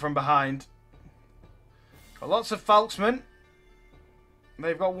army's coming from behind. Got lots of falksmen.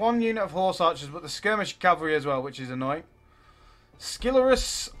 They've got 1 unit of horse archers, but the skirmish cavalry as well, which is annoying.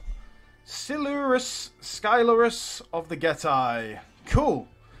 Silurus Skylurus of the Getae. Cool.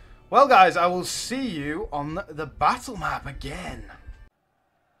 Well, guys, I will see you on the battle map again.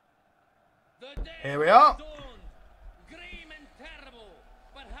 Here we are. Grim and terrible,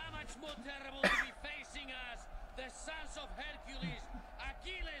 but how much more terrible to be facing us, the sons of Hercules,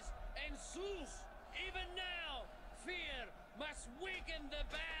 Achilles, and Zeus. Even now, fear must weaken the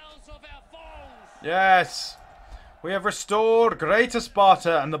bowels of our foes. Yes. We have restored Greater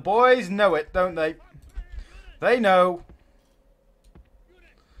Sparta, and the boys know it, don't they? They know.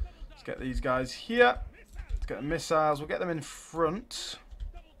 Let's get these guys here. Let's get the missiles. We'll get them in front.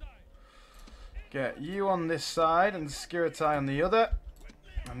 Get you on this side and Skiratai on the other.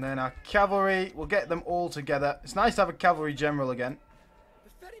 And then our cavalry, we'll get them all together. It's nice to have a cavalry general again.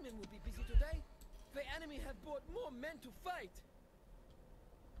 The ferrymen will be busy today. The enemy have brought more men to fight.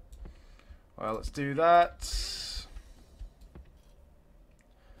 Well, let's do that. Does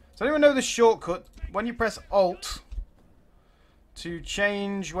anyone know the shortcut? When you press Alt to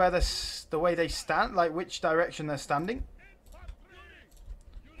change where the way they stand, like which direction they're standing.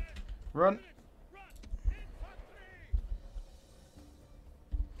 Run.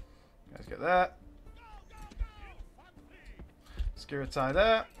 Let's get that. Skiratai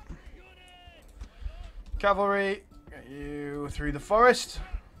there. Cavalry, get you through the forest.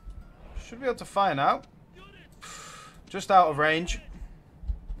 Should be able to fire now. Just out of range.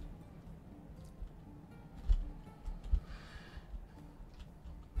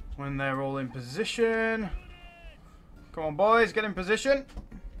 When they're all in position. Come on, boys, get in position.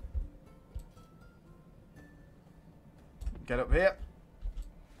 Get up here.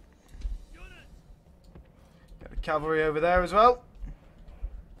 Get the cavalry over there as well.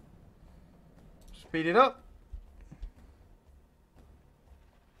 Speed it up.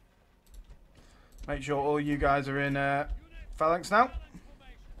 Make sure all you guys are in phalanx now.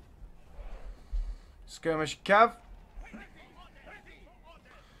 Skirmish cav.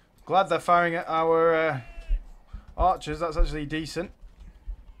 Glad they're firing at our archers. That's actually decent.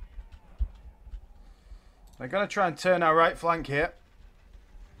 They're going to try and turn our right flank here.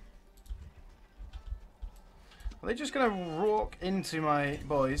 Are they just going to walk into my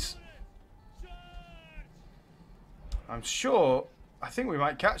boys? I'm sure. I think we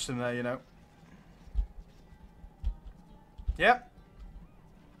might catch them there, you know. Yep.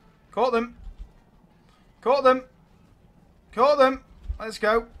 Caught them. Caught them. Caught them. Let's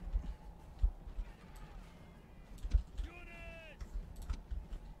go.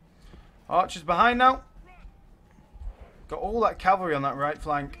 Archers behind now. Got all that cavalry on that right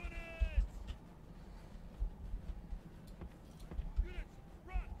flank.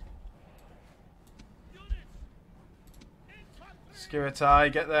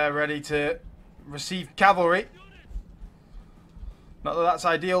 Skiratai, get there ready to receive cavalry. Not that that's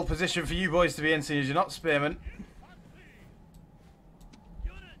ideal position for you boys to be in, seeing as you're not spearmen.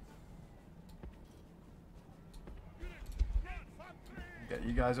 Get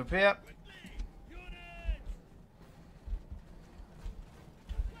you guys up here.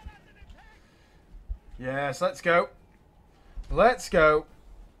 Yes, let's go. Let's go.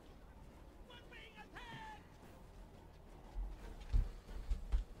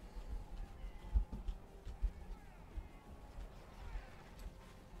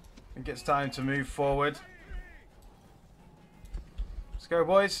 I think it's time to move forward. Let's go,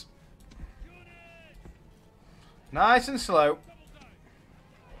 boys. Nice and slow.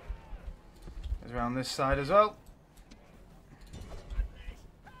 Goes around this side as well.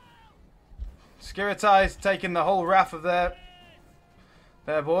 Skiritai's taking the whole wrath of their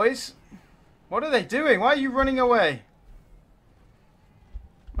boys. What are they doing? Why are you running away?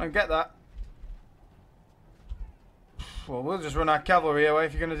 I don't get that. Well, we'll just run our cavalry away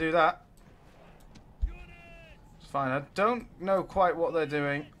if you're going to do that. It's fine. I don't know quite what they're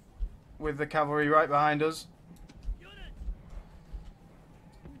doing with the cavalry right behind us.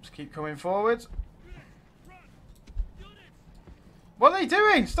 Just keep coming forward. What are they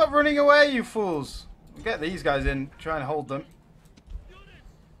doing? Stop running away, you fools. We'll get these guys in. Try and hold them.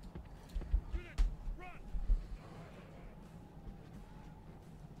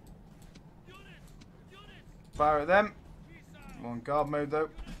 Fire at them. I'm on guard mode though.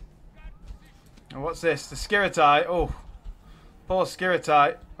 And what's this? The Skiritai. Oh, poor Skiritai.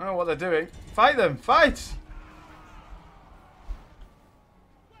 I don't know what they're doing. Fight them! Fight!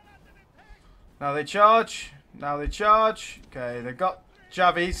 Now they charge. Now they charge. Okay, they've got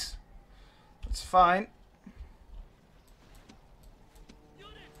javies. That's fine.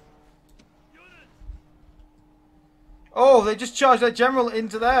 Oh, they just charged their general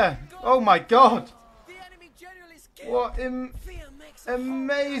into there. Oh my god. What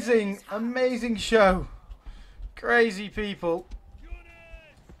amazing, amazing show. Crazy people.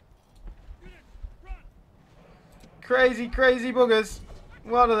 Crazy, crazy buggers.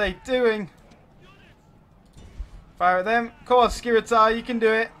 What are they doing? Fire at them. Come on, Skiritai, you can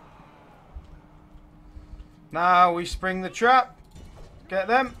do it. Now we spring the trap. Get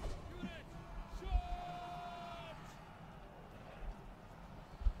them.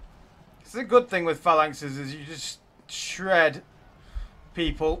 It's a good thing with phalanxes is you just shred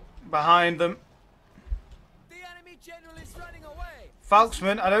people behind them. The enemy general is running away.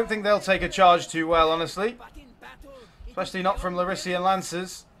 Falksmen, I don't think they'll take a charge too well, honestly. But in battle, Especially not from Larician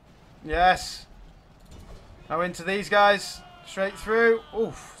Lancers. Yes. Now into these guys. Straight through.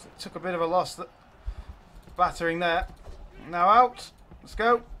 Oof. Took a bit of a loss. Battering there. Now out. Let's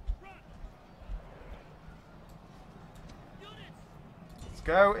go. Let's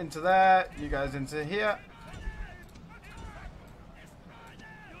go into there. You guys into here.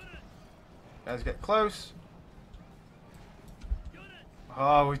 Guys get close.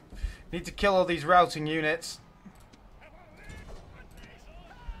 Oh, we need to kill all these routing units.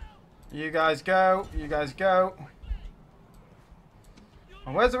 You guys go. You guys go.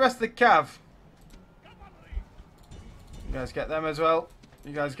 And where's the rest of the cav? You guys get them as well.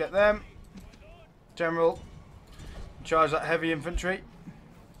 You guys get them. General. Charge that heavy infantry.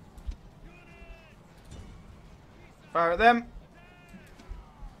 Fire at them.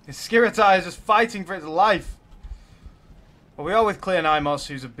 His Skiritai is just fighting for its life. Well, we are with Cleonaimos,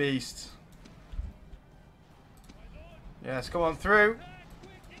 who's a beast. Yes, come on through.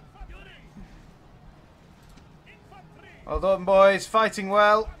 Well done, boys. Fighting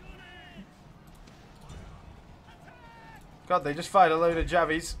well. God, they just fired a load of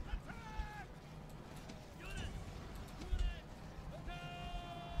javies.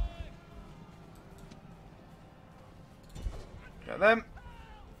 Get them.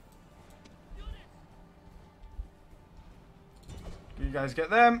 You You guys get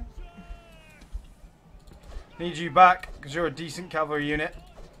them. Need you back, because you're a decent cavalry unit.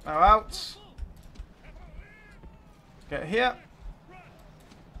 Now out. Get here.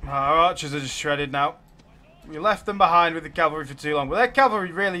 Our archers are just shredded now. We left them behind with the cavalry for too long. But their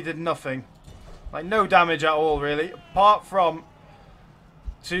cavalry really did nothing. Like, no damage at all, really. Apart from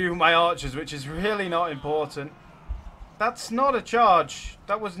to my archers, which is really not important. That's not a charge.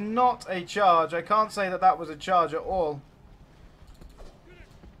 That was not a charge. I can't say that that was a charge at all.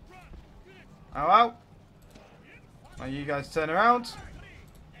 Now out. Now you guys turn around.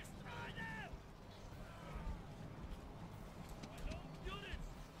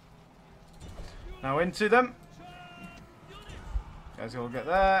 Now into them. Guys all get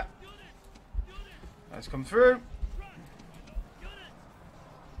there. Guys come through.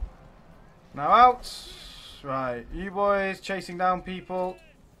 Now out. Right, you boys chasing down people.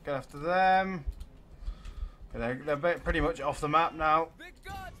 Get after them. They're pretty much off the map now.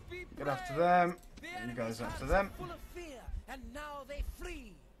 Get after them. You guys after them.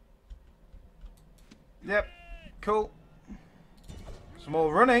 Yep, cool. Some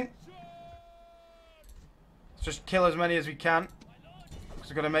more running. Let's just kill as many as we can. Because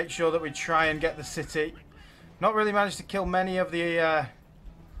we've got to make sure that we try and get the city. Not really managed to kill many of the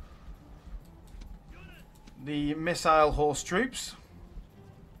missile horse troops.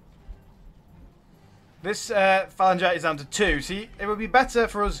 This phalangite is down to 2. See, it would be better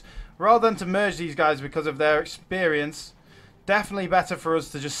for us, rather than to merge these guys because of their experience, definitely better for us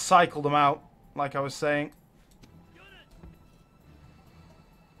to just cycle them out, like I was saying.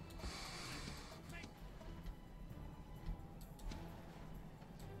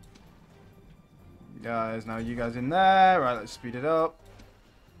 Guys, now you guys in there. Right, let's speed it up.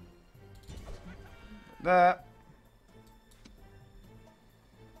 There.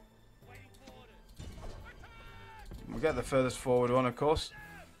 We'll get the furthest forward one, of course.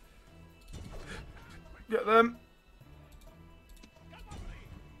 Get them.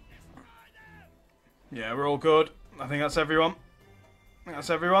 Yeah, we're all good. I think that's everyone.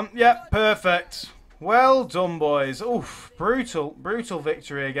 Yeah, perfect. Well done, boys. Oof, brutal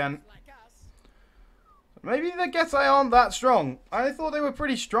victory again. Maybe the Getae aren't that strong. I thought they were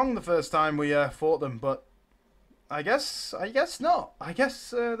pretty strong the first time we fought them, but I guess not. I guess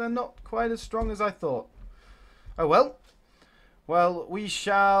they're not quite as strong as I thought. Oh well. Well, we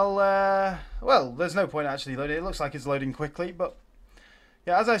shall. Well, there's no point actually loading. It looks like it's loading quickly, but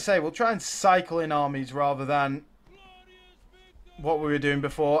yeah, as I say, we'll try and cycle in armies rather than what we were doing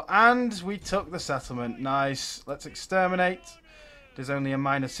before. And we took the settlement. Nice. Let's exterminate. There's only a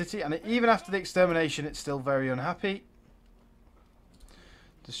minor city, and even after the extermination, it's still very unhappy.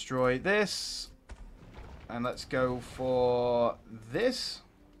 Destroy this. And let's go for this.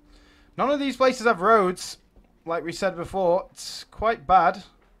 None of these places have roads, like we said before. It's quite bad.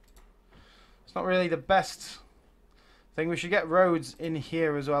 It's not really the best thing. We should get roads in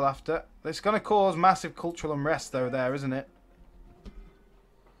here as well after. It's going to cause massive cultural unrest, though, there, isn't it?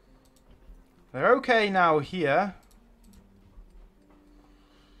 They're okay now here.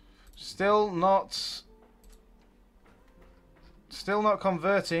 Still not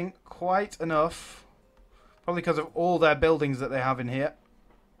converting quite enough. Probably because of all their buildings that they have in here.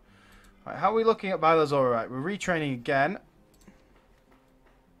 Right, how are we looking at Bailazor? Right, we're retraining again.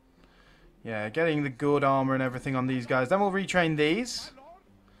 Yeah, getting the good armor and everything on these guys. Then we'll retrain these.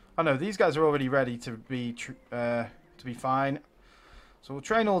 Oh no, these guys are already ready to be fine. So we'll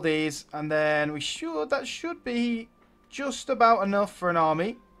train all these, and then that should be just about enough for an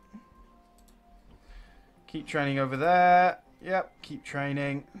army. Keep training over there. Yep, keep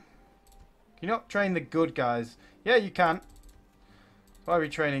training. Can you not train the good guys? Yeah, you can. Why are we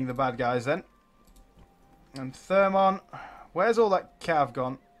training the bad guys then? And Thermon. Where's all that cav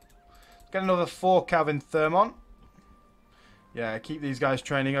gone? Get another 4 cav in Thermon. Yeah, keep these guys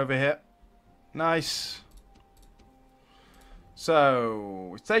training over here. Nice. So,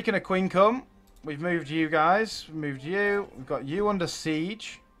 we've taken a Quincum. We've moved you guys. We've moved you. We've got you under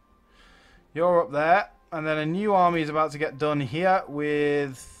siege. You're up there. And then a new army is about to get done here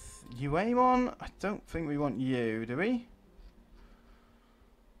with Euaemon. I don't think we want you, do we?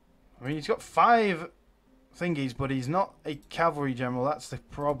 I mean, he's got 5 thingies, but he's not a cavalry general. That's the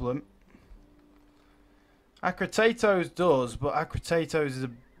problem. Akritatos does, but Akritatos is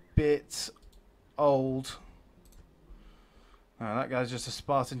a bit old. Oh, that guy's just a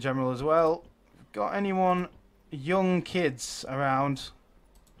Spartan general as well. Got anyone young kids around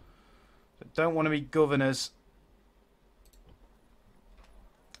that don't want to be governors?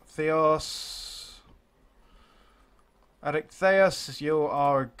 Theos. Erictheus, you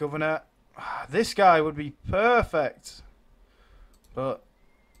are a governor. This guy would be perfect But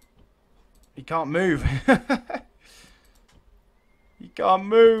he can't move. He can't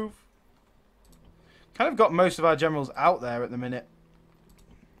move. Kind of got most of our generals out there at the minute.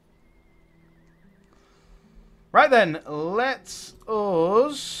 Right then, let's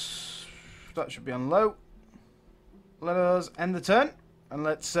us... That should be on low. Let us end the turn. And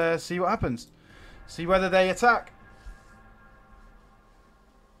let's see what happens. See whether they attack.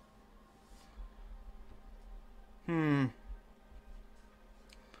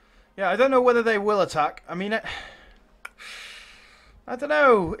 Yeah, I don't know whether they will attack. I mean, I don't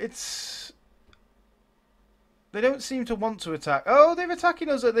know. It's... They don't seem to want to attack. Oh, they're attacking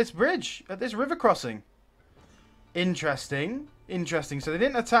us at this bridge. At this river crossing. Interesting. Interesting. So they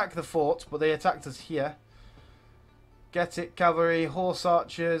didn't attack the fort, but they attacked us here. Getae cavalry, horse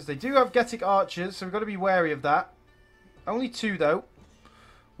archers. They do have Getae archers, so we've got to be wary of that. Only 2, though.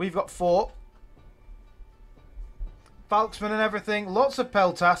 We've got 4. Falksmen and everything. Lots of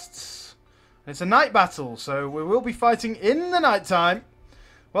peltasts. It's a night battle, so we will be fighting in the night time.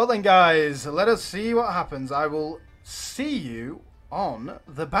 Well then, guys, let us see what happens. I will see you on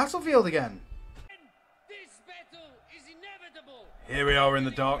the battlefield again. This battle is inevitable. Here we are in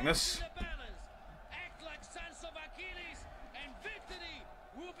the darkness. Act like sons of Achilles, and victory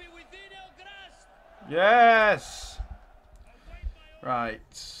will be within our grasp. Yes. Right.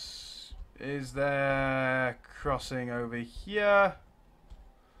 Is there crossing over here?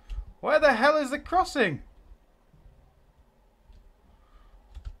 Where the hell is the crossing?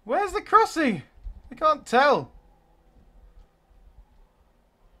 Where's the crossing? I can't tell.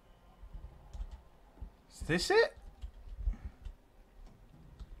 Is this it?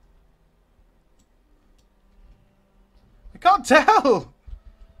 I can't tell.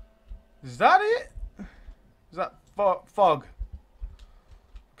 Is that it? Is that fog?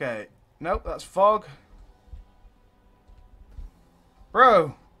 Okay. Nope, that's fog.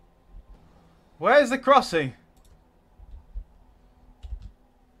 Bro. Where's the crossing?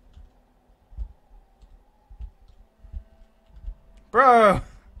 Bro.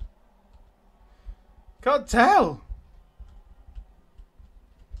 Can't tell.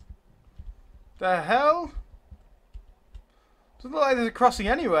 The hell? Doesn't look like there's a crossing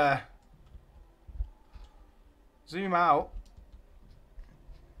anywhere. Zoom out.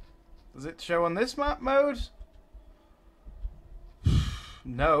 Does it show on this map mode?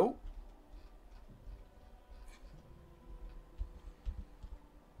 No.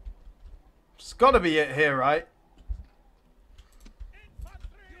 It's got to be it here, right?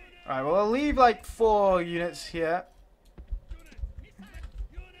 Alright, well, I'll leave like 4 units here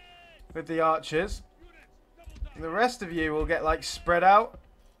with the archers. The rest of you will get like spread out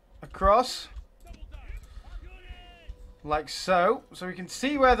across. Like so. So we can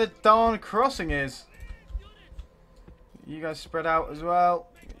see where the darn crossing is. You guys spread out as well.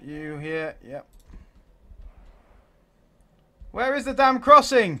 You here. Yep. Where is the damn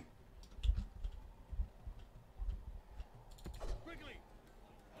crossing?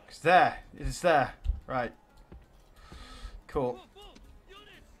 It's there. It is there. Right. Cool.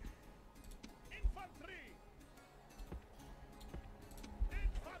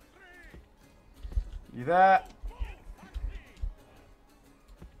 You there?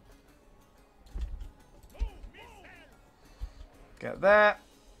 Get there.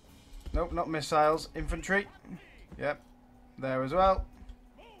 Nope, not missiles. Infantry. Yep. There as well.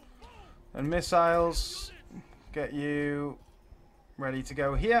 And missiles. Get you ready to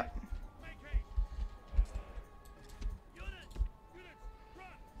go here.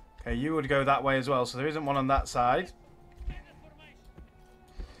 Okay, you would go that way as well, so there isn't one on that side.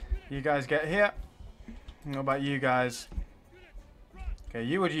 You guys get here. What about you guys? Okay,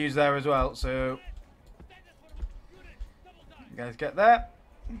 you would use there as well, so you guys get there.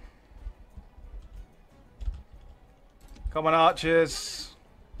 Come on, archers.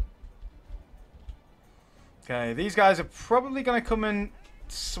 Okay, these guys are probably going to come and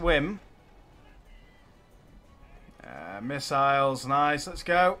swim. Missiles, nice, let's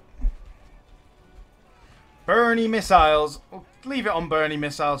go. Burny missiles. We'll leave it on burny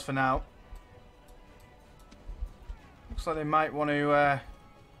missiles for now. Looks like they might want to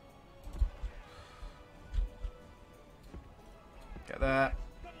get there.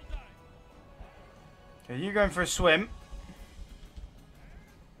 Okay, you going for a swim.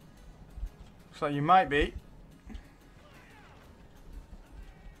 Looks like you might be.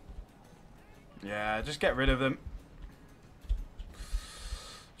 Yeah, just get rid of them.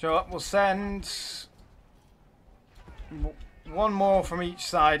 So we'll send one more from each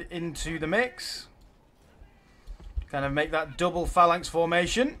side into the mix. Kind of make that double phalanx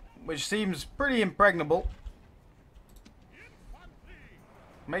formation, which seems pretty impregnable.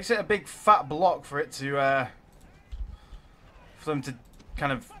 Makes it a big fat block for it to, for them to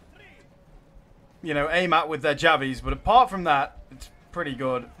kind of, you know, aim at with their jabbies. But apart from that, it's pretty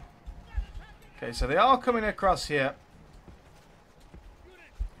good. Okay, so they are coming across here.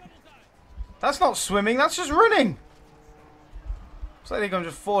 That's not swimming, that's just running. It's like they can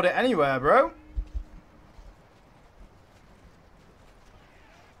just ford it anywhere, bro.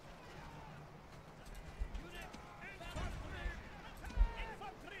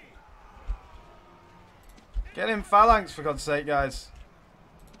 Get in phalanx, for God's sake, guys.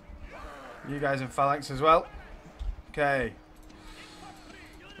 You guys in phalanx as well. Okay.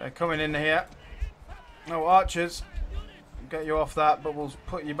 They're coming in here. No archers. Get you off that, but we'll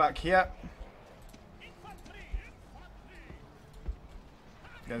put you back here.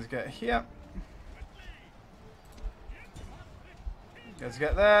 You guys get here. You guys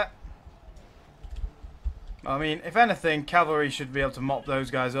get there. I mean, if anything, cavalry should be able to mop those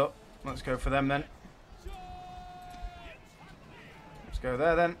guys up. Let's go for them then. Let's go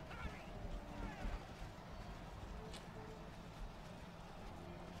there then.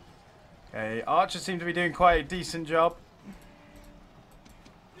 Okay, archers seem to be doing quite a decent job.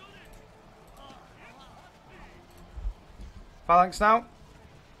 Phalanx now.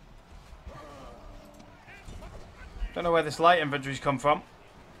 Don't know where this light infantry's come from.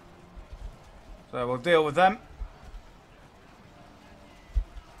 So we'll deal with them.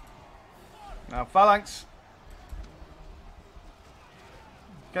 Now phalanx.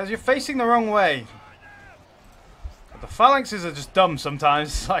 Guys, you're facing the wrong way. The phalanxes are just dumb sometimes.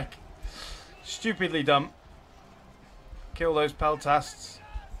 It's like stupidly dumb. Kill those peltasts.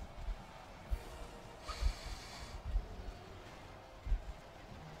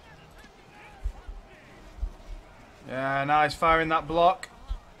 Yeah, nice firing that block.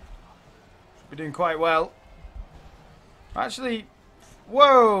 We're doing quite well. Actually,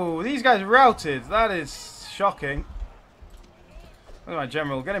 whoa, these guys routed. That is shocking. Where's my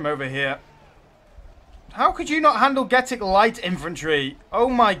general? Get him over here. How could you not handle Getic light infantry? Oh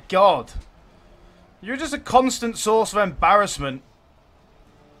my god. You're just a constant source of embarrassment.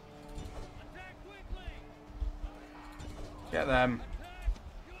 Get them.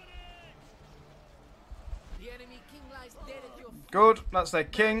 Good, that's their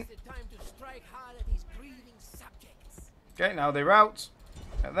king. Okay, now they rout.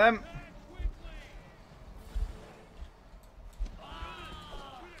 Get them.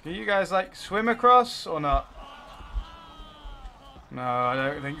 Can you guys like swim across or not? No, I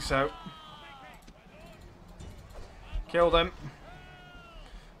don't think so. Kill them.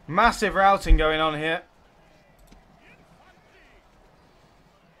 Massive routing going on here.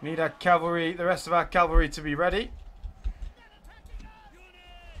 Need our cavalry, the rest of our cavalry to be ready.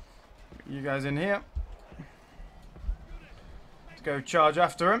 You guys in here. Let's go charge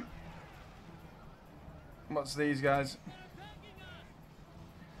after him. What's these guys?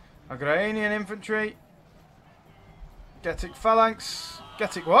 Achaian infantry. Getic phalanx.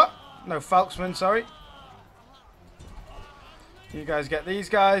 Getic what? No, Falksmen, sorry. You guys get these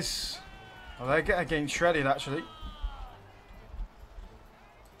guys. Well, they're getting shredded actually.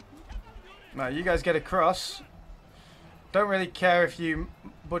 Now, you guys get across. Don't really care if you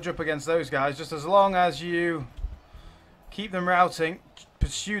budge up against those guys, just as long as you keep them routing,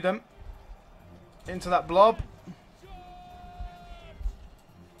 pursue them into that blob.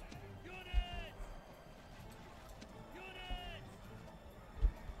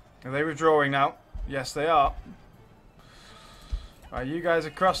 Are they withdrawing now? Yes, they are. Right, you guys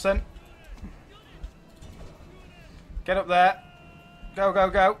across then. Get up there. Go, go,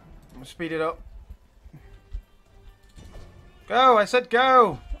 go. We'll speed it up. Go, I said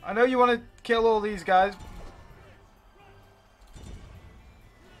go. I know you want to kill all these guys.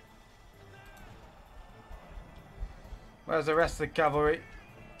 Where's the rest of the cavalry?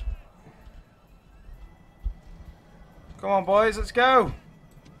 Come on, boys, let's go.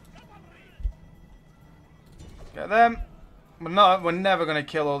 Get them. We're never going to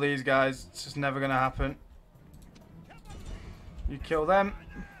kill all these guys. It's just never going to happen. You kill them.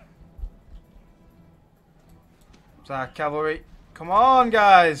 It's our cavalry. Come on,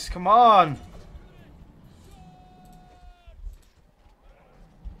 guys. Come on.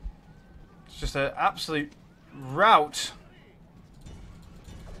 It's just an absolute rout.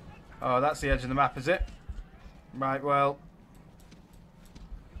 Oh, that's the edge of the map, is it? Right, well.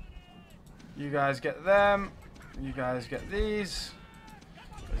 You guys get them. You guys get these.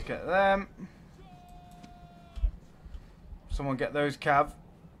 Let's get them. Someone get those cav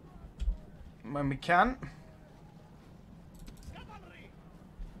when we can.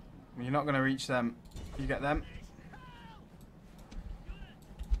 You're not going to reach them. You get them.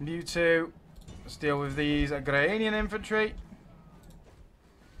 You two. Let's deal with these Achaian infantry.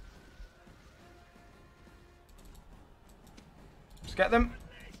 Let's get them.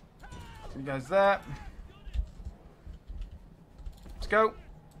 You guys there. Let's go.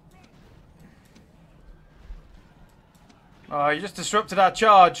 Oh, you just disrupted our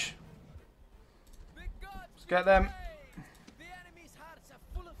charge. Let's get them.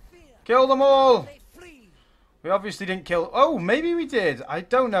 Kill them all. We obviously didn't kill... Oh, maybe we did. I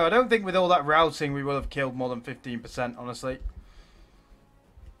don't know. I don't think with all that routing we will have killed more than 15%, honestly.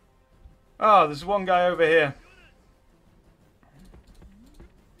 Oh, there's one guy over here.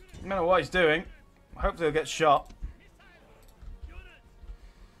 I don't know what he's doing. Hopefully he'll get shot.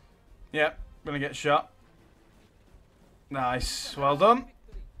 Yep, gonna get shot. Nice. Well done.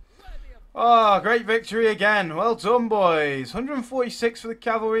 Oh, great victory again. Well done, boys. 146 for the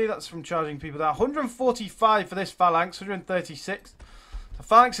cavalry. That's from charging people down. 145 for this phalanx. 136. The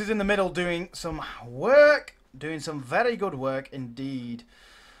phalanx is in the middle doing some work. Doing some very good work indeed.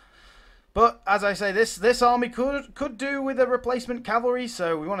 But, as I say, this army could do with a replacement cavalry.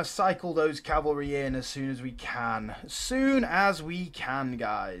 So we want to cycle those cavalry in as soon as we can. As soon as we can,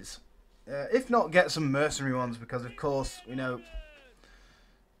 guys. If not, get some mercenary ones. Because, of course, we know...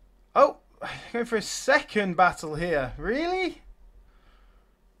 Oh, going for a second battle here. Really?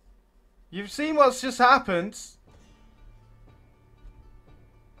 You've seen what's just happened.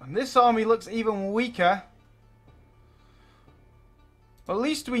 And this army looks even weaker. Well, at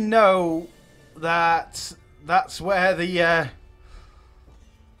least we know that that's where the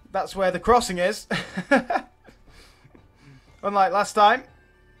crossing is. Unlike last time.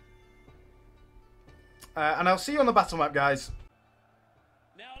 And I'll see you on the battle map, guys.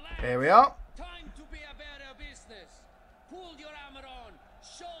 Here we are. Time to be about our business. Pull your armor on,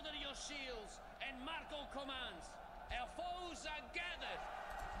 shoulder your shields, and mark all commands. Our foes are gathered.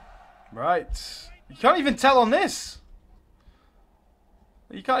 Right. You can't even tell on this.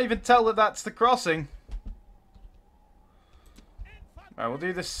 You can't even tell that that's the crossing. Right, we'll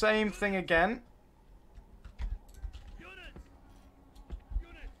do the same thing again.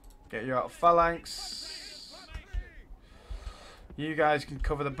 Get you out of phalanx. You guys can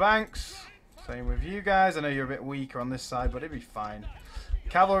cover the banks. Same with you guys. I know you're a bit weaker on this side, but it'll be fine.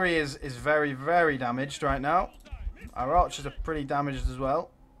 Cavalry is very, very damaged right now. Our archers are pretty damaged as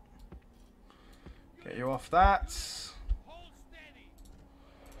well. Get you off that.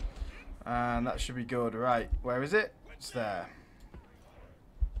 And that should be good. Right, where is it? It's there.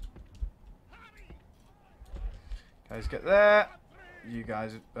 Guys, get there. You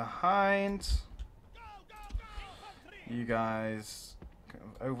guys behind. You guys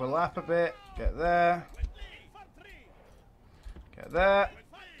overlap a bit. Get there. Get there.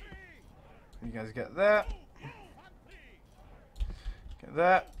 You guys get there. Get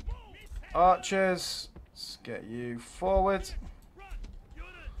there. Archers. Let's get you forward.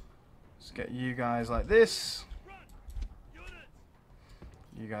 Let's get you guys like this.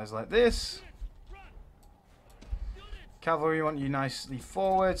 You guys like this. Cavalry want you nicely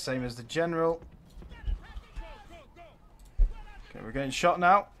forward, same as the general. Okay, we're getting shot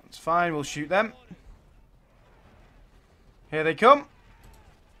now. It's fine, we'll shoot them. Here they come.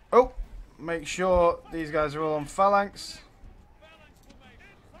 Oh, make sure these guys are all on phalanx.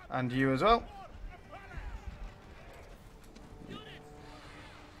 And you as well.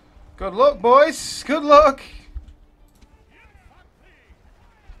 Good luck, boys. Good luck.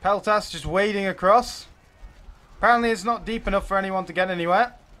 Peltas just wading across. Apparently it's not deep enough for anyone to get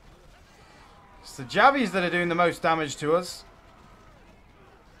anywhere. It's the Javies that are doing the most damage to us.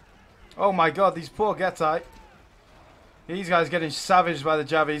 Oh my god, these poor Getae. These guys getting savaged by the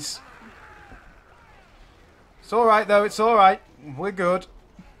Javies. It's alright though, it's alright. We're good.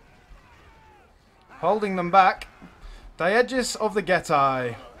 Holding them back. Diegesis of the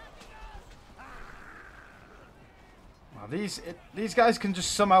Getae. Wow, these guys can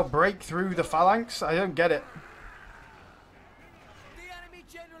just somehow break through the phalanx. I don't get it. The enemy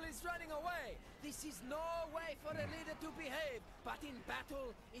general is running away. This is no way for a leader to behave, but in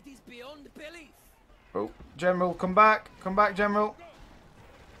battle, it is beyond belief. Oh, General, come back. Come back, General.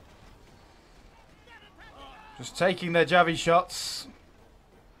 Just taking their Javi shots.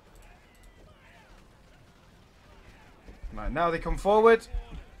 Right, now they come forward.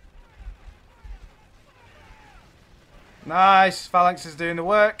 Nice. Phalanx is doing the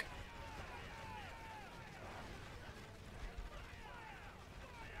work.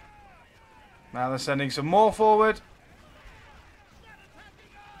 Now they're sending some more forward.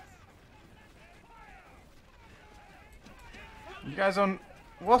 You guys on...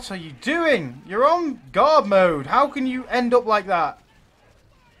 What are you doing? You're on guard mode. How can you end up like that?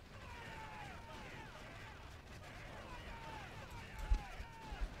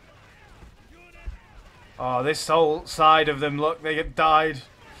 Oh, this whole side of them, look, they get died.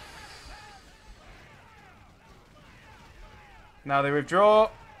 Now they withdraw.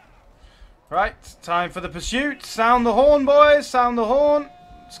 Right, time for the pursuit. Sound the horn, boys. Sound the horn.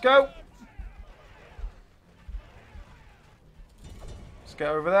 Let's go. Let's get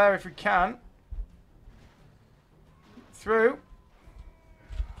over there if we can. Through.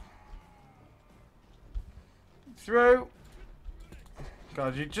 Through.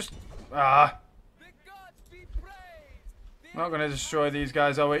 God, you just... Ah. Not going to destroy these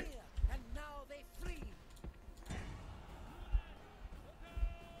guys, are we?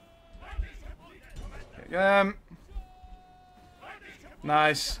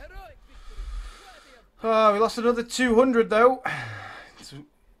 Nice. Oh, we lost another 200 though. It's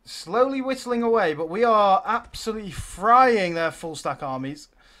slowly whistling away, but we are absolutely frying their full stack armies.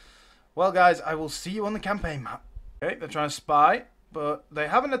 Well, guys, I will see you on the campaign map. Okay, they're trying to spy, but they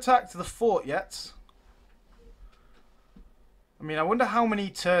haven't attacked the fort yet. I mean, I wonder how many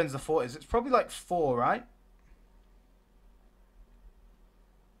turns the fort is. It's probably like 4, right?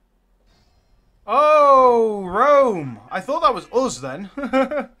 Oh, Rome. I thought that was us then.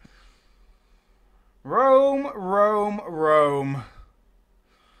 Rome, Rome, Rome.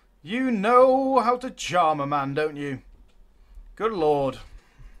 You know how to charm a man, don't you? Good lord.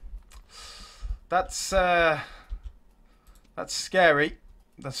 That's scary.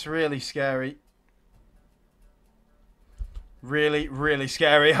 That's really scary. Really, really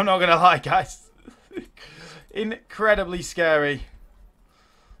scary. I'm not going to lie, guys. Incredibly scary.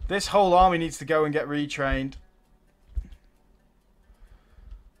 This whole army needs to go and get retrained.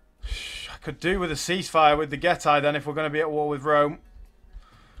 I could do with a ceasefire with the Getae then if we're going to be at war with Rome.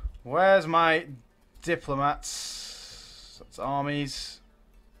 Where's my diplomats? That's armies.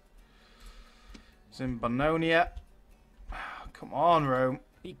 It's in Bononia. Come on, Rome.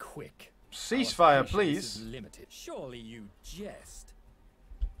 Be quick. Ceasefire, please. Is limited. Surely you jest.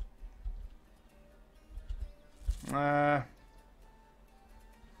 Well.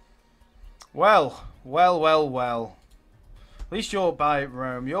 At least you're by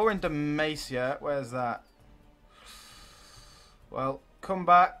Rome. You're in Dalmatia. Where's that? Well, come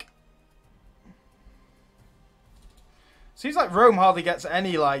back. Seems like Rome hardly gets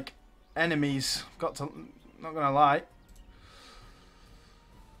any, like, enemies. Not gonna lie.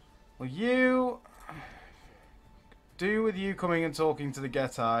 Well, you... do with you coming and talking to the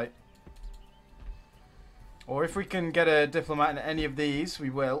Getae. Or if we can get a diplomat in any of these, we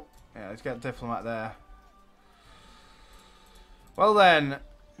will. Yeah, let's get a diplomat there. Well then.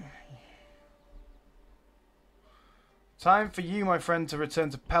 Time for you, my friend, to return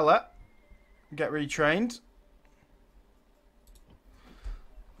to Pella. Get retrained.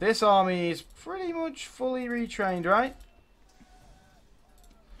 This army is pretty much fully retrained, right?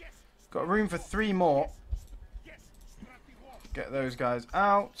 Got room for 3 more. Get those guys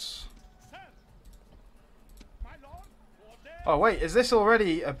out. Oh wait, is this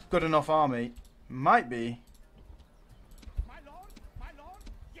already a good enough army? Might be.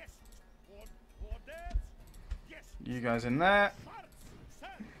 You guys in there.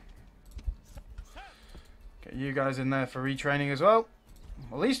 Get you guys in there for retraining as well.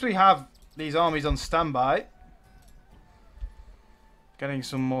 At least we have these armies on standby. Getting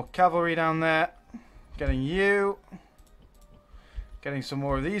some more cavalry down there. Getting you. Getting some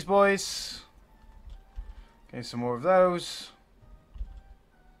more of these boys. Getting some more of those.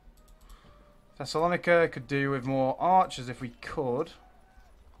 Thessalonica could do with more archers if we could.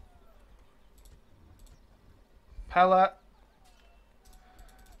 Pella.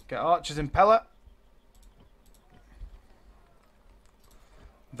 Get archers in Pella.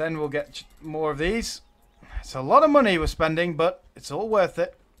 Then we'll get more of these. It's a lot of money we're spending, but it's all worth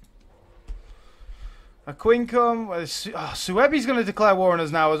it. A Quincum. Suebi's going to declare war on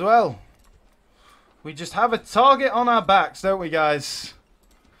us now as well. We just have a target on our backs, don't we, guys?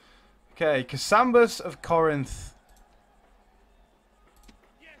 Okay, Cassambus of Corinth.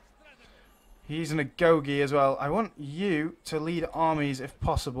 He's an Agogi as well. I want you to lead armies if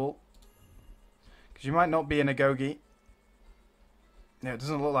possible. Because you might not be an Agogi. Yeah, it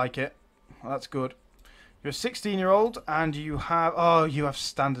doesn't look like it. Well, that's good. You're a 16-year-old and you have... oh, you have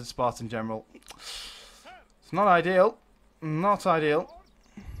standard Spartan general. It's not ideal. Not ideal.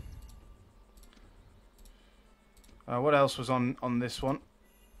 What else was on this one?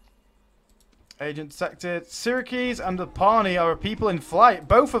 Agent detected. Syracuse and Apani are people in flight.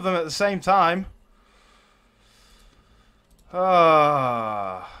 Both of them at the same time.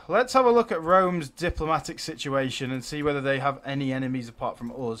 Let's have a look at Rome's diplomatic situation and see whether they have any enemies apart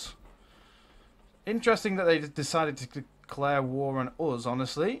from us. Interesting that they decided to declare war on us,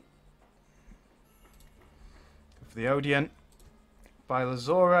 honestly. for the Odeon. By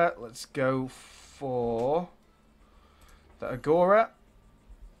Lazora, let's go for the Agora.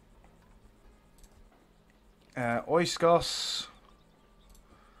 Oiskos.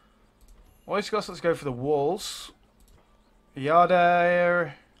 Oiskos, let's go for the walls.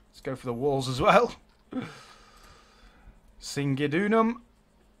 Yadair, let's go for the walls as well. Singidunum,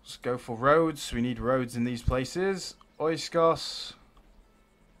 let's go for roads. We need roads in these places. Oiskos,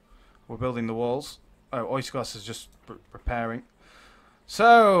 we're building the walls. Oh, Oiskos is just preparing.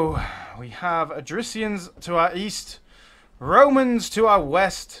 So, we have Adricians to our east, Romans to our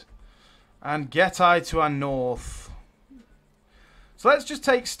west, and Getae to our north. So let's just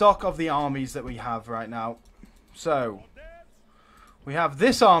take stock of the armies that we have right now. So, we have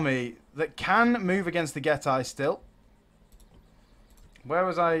this army that can move against the Getae still. Where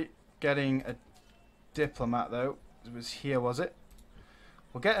was I getting a diplomat though? It was here, was it?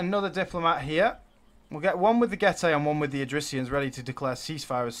 We'll get another diplomat here. We'll get one with the Getae and one with the Adricians ready to declare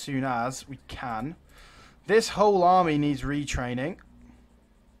ceasefire as soon as we can. This whole army needs retraining.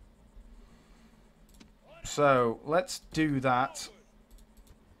 So, let's do that.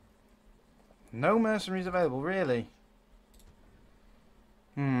 No mercenaries available, really?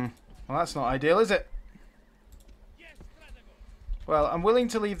 Well, that's not ideal, is it? Well, I'm willing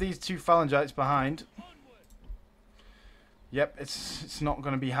to leave these two phalangites behind. Yep, it's not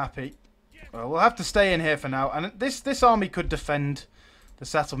going to be happy. Well, we'll have to stay in here for now. And this army could defend the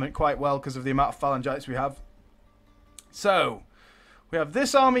settlement quite well because of the amount of phalangites we have. So, we have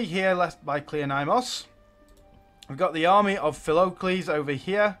this army here left by Cleonymos. We've got the army of Philocles over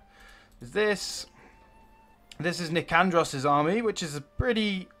here. This is Nicandros' army, which is a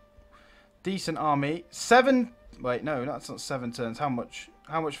pretty decent army. Wait, no, that's not 7 turns. How much?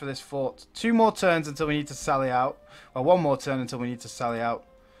 How much for this fort? 2 more turns until we need to sally out. Well, 1 more turn until we need to sally out.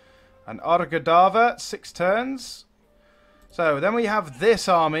 And Argadava, 6 turns. So then we have this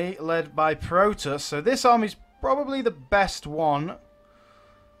army led by Protus. So this army's probably the best one.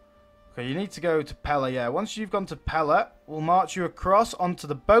 Okay, you need to go to Pella, yeah. Once you've gone to Pella, we'll march you across onto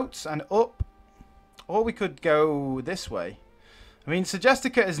the boats and up. Or we could go this way. I mean,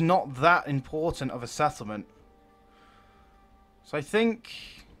 Segestica is not that important of a settlement. So I think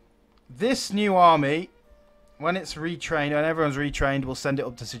this new army, when it's retrained, when everyone's retrained, we'll send it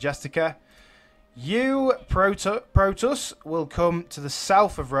up to Segestica. You, Protus, will come to the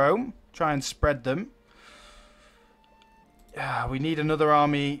south of Rome. Try and spread them. We need another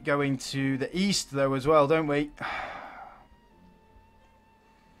army going to the east, though, as well, don't we?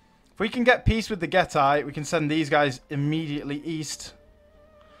 If we can get peace with the Getae, we can send these guys immediately east.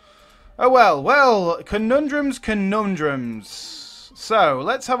 Oh, well, conundrums. So,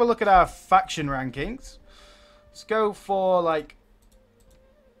 let's have a look at our faction rankings. Let's go for, like,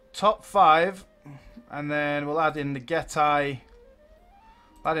 top 5. And then we'll add in the Getae.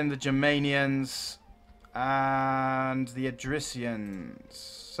 Add in the Germanians. And the Adricians.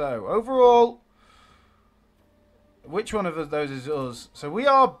 So, overall, which one of those is us? So, we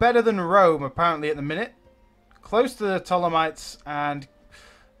are better than Rome, apparently, at the minute. Close to the Ptolemaites, and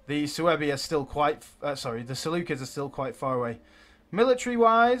the Suebi are still quite... the Seleucids are still quite far away.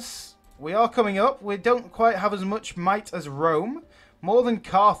 Military-wise, we are coming up. We don't quite have as much might as Rome. More than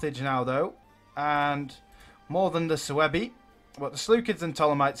Carthage now, though. And more than the Suebi. But the Seleucids and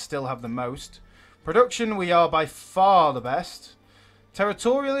Ptolemaites still have the most. Production, we are by far the best.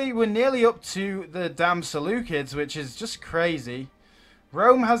 Territorially, we're nearly up to the damn Seleucids, which is just crazy.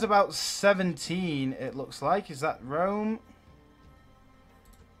 Rome has about 17, it looks like. Is that Rome?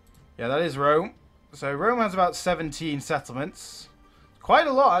 Yeah, that is Rome. So Rome has about 17 settlements. Quite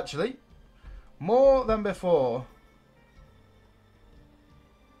a lot, actually. More than before.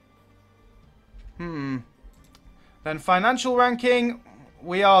 Then financial ranking,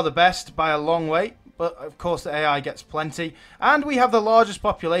 we are the best by a long way. But, of course, the AI gets plenty. And we have the largest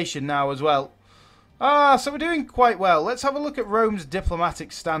population now as well. So we're doing quite well. Let's have a look at Rome's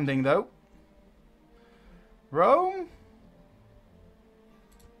diplomatic standing, though. Rome?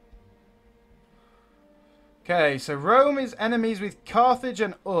 Okay, so Rome is enemies with Carthage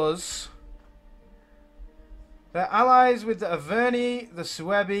and us. They're allies with the Averni, the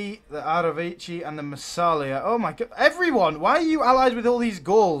Suebi, the Aravici, and the Massalia. Oh my god. Everyone! Why are you allied with all these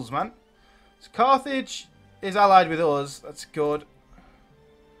Gauls, man? So Carthage is allied with us. That's good.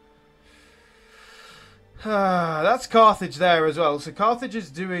 That's Carthage there as well. So Carthage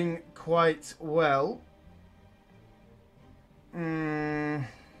is doing quite well. We're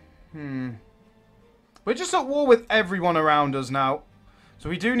just at war with everyone around us now. So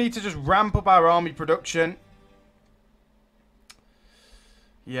we do need to just ramp up our army production.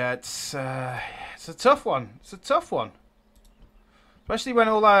 Yeah, it's It's a tough one. It's a tough one. Especially when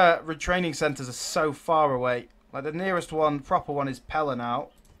all our retraining centres are so far away. Like the nearest one, proper one, is Pella now.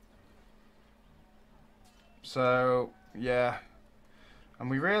 So, yeah. And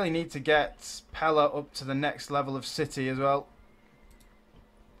we really need to get Pella up to the next level of city as well.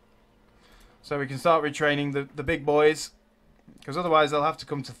 So we can start retraining the big boys. Because otherwise they'll have to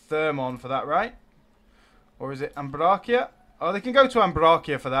come to Thermon for that, right? Or is it Ambracia? Oh, they can go to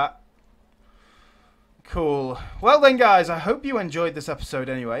Ambracia for that. Cool. Well then, guys, I hope you enjoyed this episode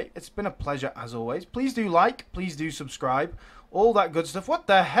anyway. It's been a pleasure as always. Please do like, please do subscribe. All that good stuff. What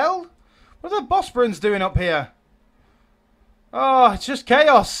the hell? What are the Bosporans doing up here? Oh, it's just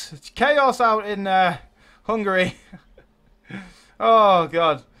chaos. It's chaos out in Hungary. Oh,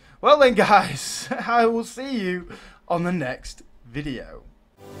 God. Well then, guys, I will see you on the next video.